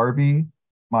have Barbie.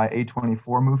 My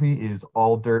A24 movie is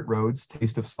All Dirt Roads,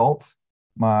 Taste of Salt.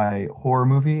 My horror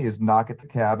movie is Knock at the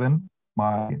Cabin.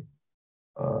 My,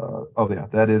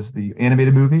 that is the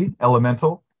animated movie,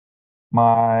 Elemental.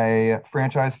 My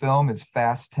franchise film is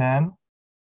Fast 10.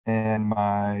 And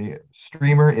my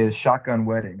streamer is Shotgun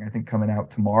Wedding, I think coming out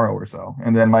tomorrow or so.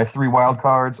 And then my 3 wild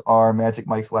cards are Magic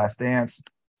Mike's Last Dance,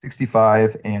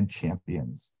 65, and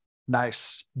Champions.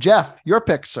 Nice. Jeff, your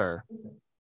pick, sir.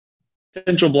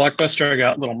 Potential blockbuster, I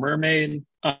got Little Mermaid.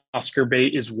 Oscar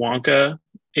bait is Wonka.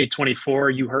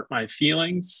 A24, You Hurt My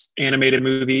Feelings. Animated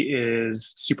movie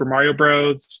is Super Mario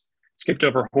Bros. Skipped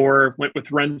over horror, went with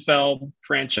Renfeld.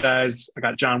 Franchise, I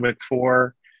got John Wick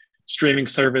 4. Streaming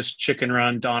service, Chicken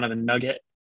Run, Dawn of the Nugget.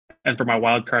 And for my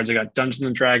wild cards, I got Dungeons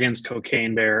and Dragons,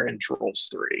 Cocaine Bear, and Trolls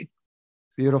 3.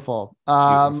 Beautiful.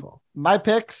 My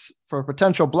picks for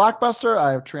potential blockbuster,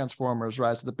 I have Transformers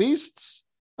Rise of the Beasts.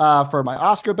 For my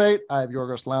Oscar bait, I have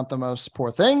Yorgos Lanthimos'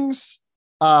 Poor Things.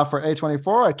 For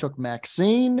A24, I took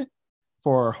Maxine.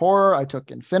 For horror, I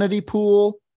took Infinity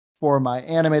Pool. For my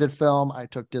animated film, I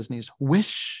took Disney's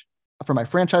Wish. For my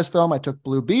franchise film, I took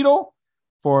Blue Beetle.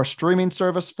 For streaming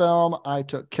service film, I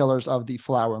took Killers of the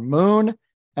Flower Moon.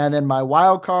 And then my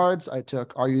wild cards, I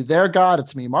took Are You There, God?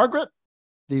 It's Me, Margaret.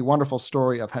 The Wonderful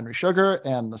Story of Henry Sugar,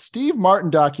 and the Steve Martin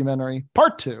documentary,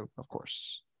 Part 2, of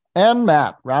course. And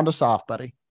Matt, round us off,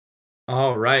 buddy.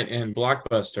 All right. In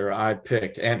blockbuster, I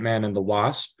picked Ant-Man and the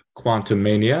Wasp,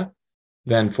 Quantumania.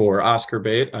 Then for Oscar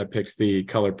bait, I picked The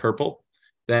Color Purple.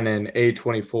 Then in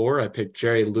A24, I picked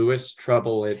Jerry Lee Lewis,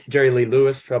 Trouble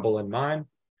in Mind.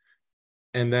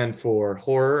 And then for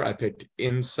horror, I picked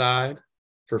Inside.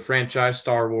 For franchise,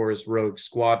 Star Wars Rogue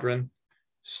Squadron.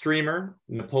 Streamer,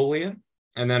 Napoleon.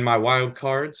 And then my wild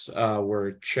cards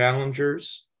were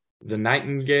Challengers, The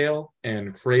Nightingale,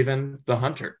 and Craven the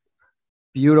Hunter.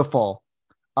 Beautiful.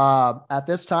 At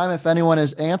this time, if anyone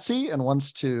is antsy and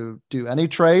wants to do any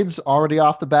trades already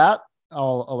off the bat,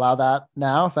 I'll allow that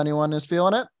now if anyone is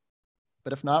feeling it.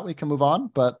 But if not, we can move on.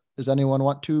 But does anyone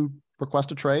want to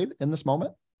request a trade in this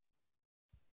moment?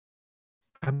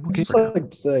 I'm I okay. just like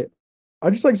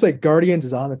to say Guardians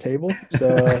is on the table.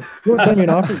 So if you want to send me an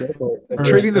offer, go for it.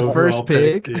 Trading the first overall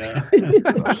pick. Yeah.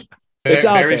 It's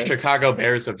out Very there. Chicago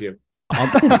Bears of you.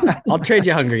 I'll trade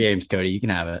you Hunger Games, Cody. You can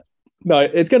have it. No,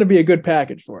 it's going to be a good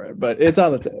package for it, but it's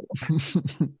on the table.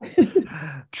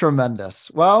 Tremendous.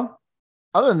 Well,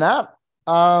 other than that,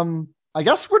 I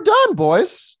guess we're done,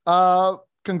 boys.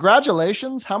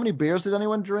 Congratulations. How many beers did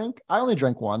anyone drink? I only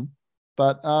drank one,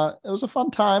 but it was a fun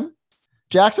time.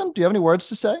 Jackson, do you have any words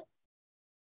to say?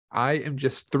 I am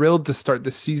just thrilled to start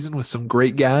the season with some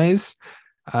great guys,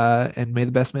 and may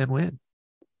the best man win.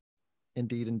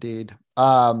 Indeed.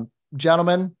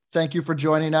 Gentlemen, thank you for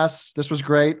joining us. This was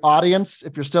great. Audience,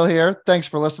 if you're still here, thanks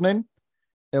for listening.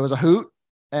 It was a hoot,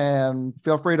 and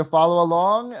feel free to follow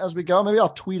along as we go. Maybe I'll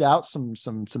tweet out some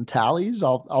tallies.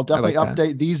 I'll definitely like that.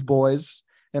 update these boys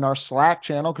in our Slack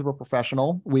channel because we're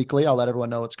professional weekly. I'll let everyone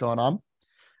know what's going on.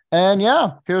 And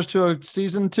yeah, here's to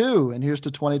season 2, and here's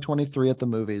to 2023 at the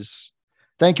movies.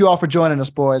 Thank you all for joining us,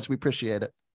 boys. We appreciate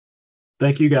it.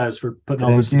 Thank you guys for putting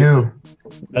all this Thank you.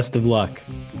 Best of luck.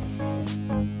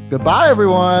 Goodbye,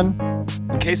 everyone.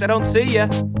 In case I don't see you,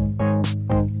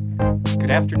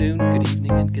 good afternoon, good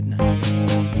evening, and good night.